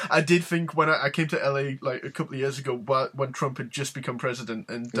 I did think when I came to LA like a couple of years ago, when Trump had just become president,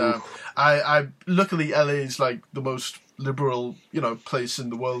 and I luckily LA is like the most liberal place in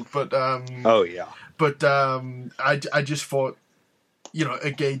the world, but oh yeah, but I just thought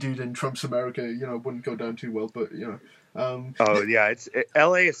a gay dude in Trump's America wouldn't go down too well, but oh yeah,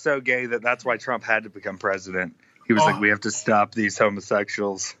 LA is so gay that's why Trump had to become president. He was like, we have to stop these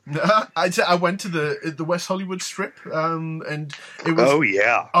homosexuals. I went to the West Hollywood Strip, and it was... Oh,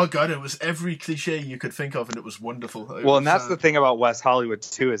 yeah. Oh, God, it was every cliche you could think of, and it was wonderful. And that's the thing about West Hollywood,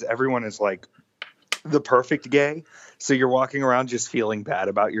 too, is everyone is, like, the perfect gay. So you're walking around just feeling bad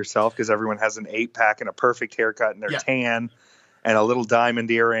about yourself because everyone has an 8-pack and a perfect haircut, and they're tan, and a little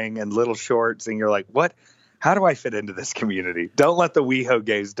diamond earring, and little shorts, and you're like, what? How do I fit into this community? Don't let the WeHo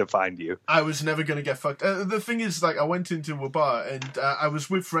gays define you. I was never going to get fucked. The thing is, like, I went into a bar and I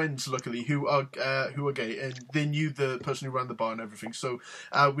was with friends, luckily, who are gay, and they knew the person who ran the bar and everything. So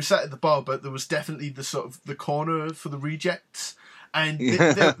we sat at the bar, but there was definitely the corner for the rejects. And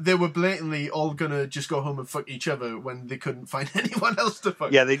they were blatantly all going to just go home and fuck each other when they couldn't find anyone else to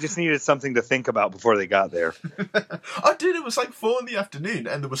fuck. Yeah, they just needed something to think about before they got there. Oh, dude, it was like 4 PM,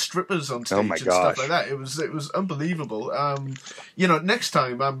 and there were strippers on stage and stuff like that. It was unbelievable. Next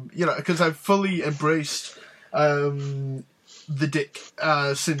time, because I've fully embraced the dick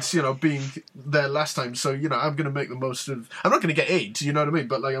since being there last time. So I'm going to make the most of. I'm not going to get AIDS, you know what I mean?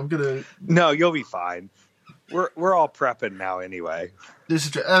 But like I'm going to. No, you'll be fine. We're all prepping now anyway. This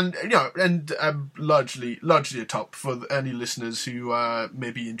is true. And I'm largely a top for any listeners who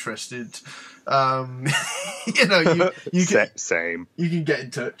may be interested. You can, same. You can get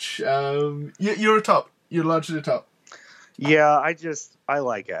in touch. You're a top. You're largely a top. Yeah, I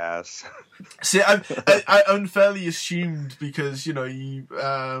like ass. See, I unfairly assumed because you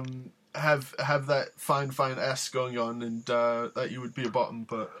have that fine ass going on, and that you would be a bottom,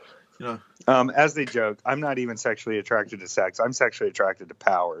 but. As they joke, I'm not even sexually attracted to sex. I'm sexually attracted to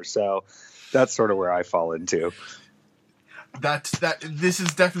power. So that's sort of where I fall into. This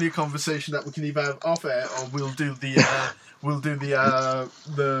is definitely a conversation that we can either have off air or we'll do the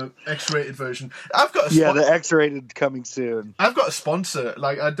X-rated version. The X-rated coming soon. I've got a sponsor.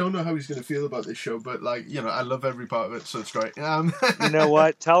 Like, I don't know how he's going to feel about this show, but like, I love every part of it, so it's great. You know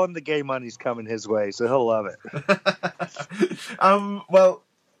what? Tell him the gay money's coming his way, so he'll love it. Well.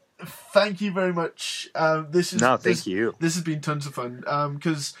 Thank you very much. Thank you. This has been tons of fun.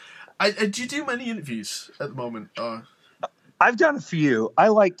 Because do you do many interviews at the moment? I've done a few. I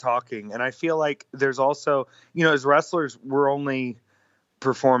like talking, and I feel like there's also, as wrestlers, we're only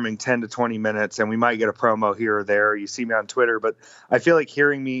performing 10 to 20 minutes, and we might get a promo here or there. You see me on Twitter, but I feel like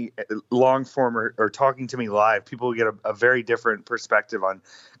hearing me long form or talking to me live, people get a very different perspective on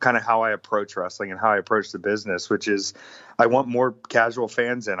kind of how I approach wrestling and how I approach the business, which is I want more casual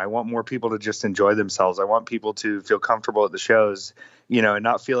fans in. I want more people to just enjoy themselves. I want people to feel comfortable at the shows, and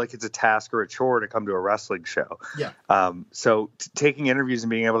not feel like it's a task or a chore to come to a wrestling show. Yeah. So taking interviews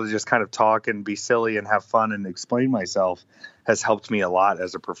and being able to just kind of talk and be silly and have fun and explain myself has helped me a lot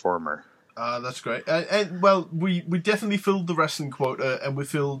as a performer. That's great. And we definitely filled the wrestling quota, and we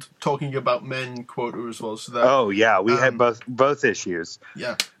filled talking about men quota as well. So that we had both issues.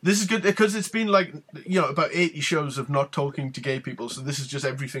 Yeah, this is good because it's been like about 80 shows of not talking to gay people. So this is just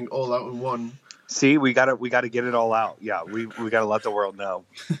everything all out in one. See, we gotta get it all out. Yeah, we gotta let the world know.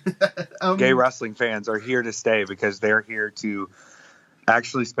 Gay wrestling fans are here to stay because they're here to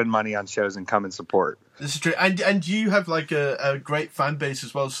actually spend money on shows and come and support. This is true, and you have like a great fan base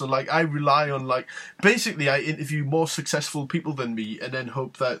as well. So like I rely on like basically I interview more successful people than me, and then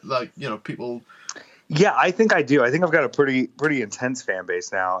hope that like people. Yeah, I think I do. I think I've got a pretty intense fan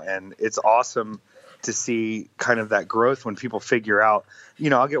base now, and it's awesome to see kind of that growth when people figure out.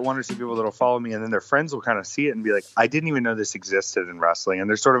 I'll get one or two people that'll follow me, and then their friends will kind of see it and be like, "I didn't even know this existed in wrestling," and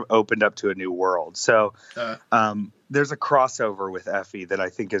they're sort of opened up to a new world. So. There's a crossover with Effy that I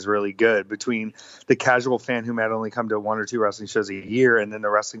think is really good between the casual fan who might only come to one or two wrestling shows a year and then the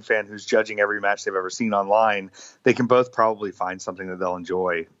wrestling fan who's judging every match they've ever seen online. They can both probably find something that they'll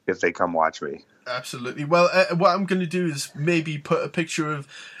enjoy if they come watch me. Absolutely. Well, what I'm going to do is maybe put a picture of...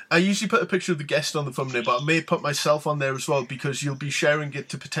 I usually put a picture of the guest on the thumbnail, but I may put myself on there as well because you'll be sharing it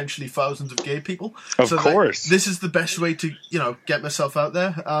to potentially thousands of gay people. Of course. This is the best way to, get myself out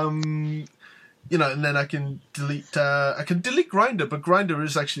there. And then I can delete Grindr, but Grindr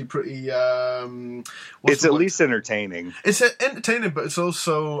is actually pretty. It's at least entertaining. It's entertaining, but it's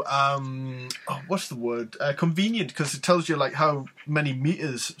also what's the word? Convenient because it tells you like how many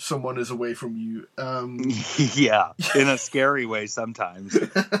meters someone is away from you. Yeah, in a scary way sometimes.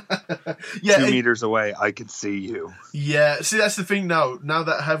 Yeah, 2 meters away, I can see you. Yeah, see that's the thing now. Now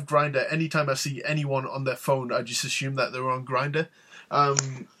that I have Grindr, anytime I see anyone on their phone, I just assume that they're on Grindr.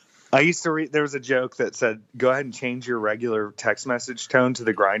 I used to read, there was a joke that said, go ahead and change your regular text message tone to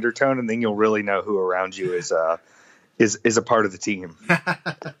the Grindr tone, and then you'll really know who around you is a part of the team.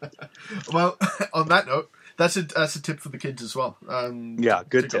 Well, on that note, that's a tip for the kids as well. Yeah,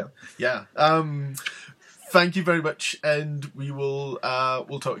 good tip. Yeah. Thank you very much, and we'll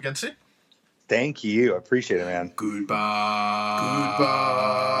talk again soon. Thank you. I appreciate it, man. Goodbye.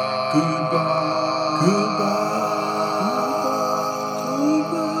 Goodbye. Goodbye. Goodbye.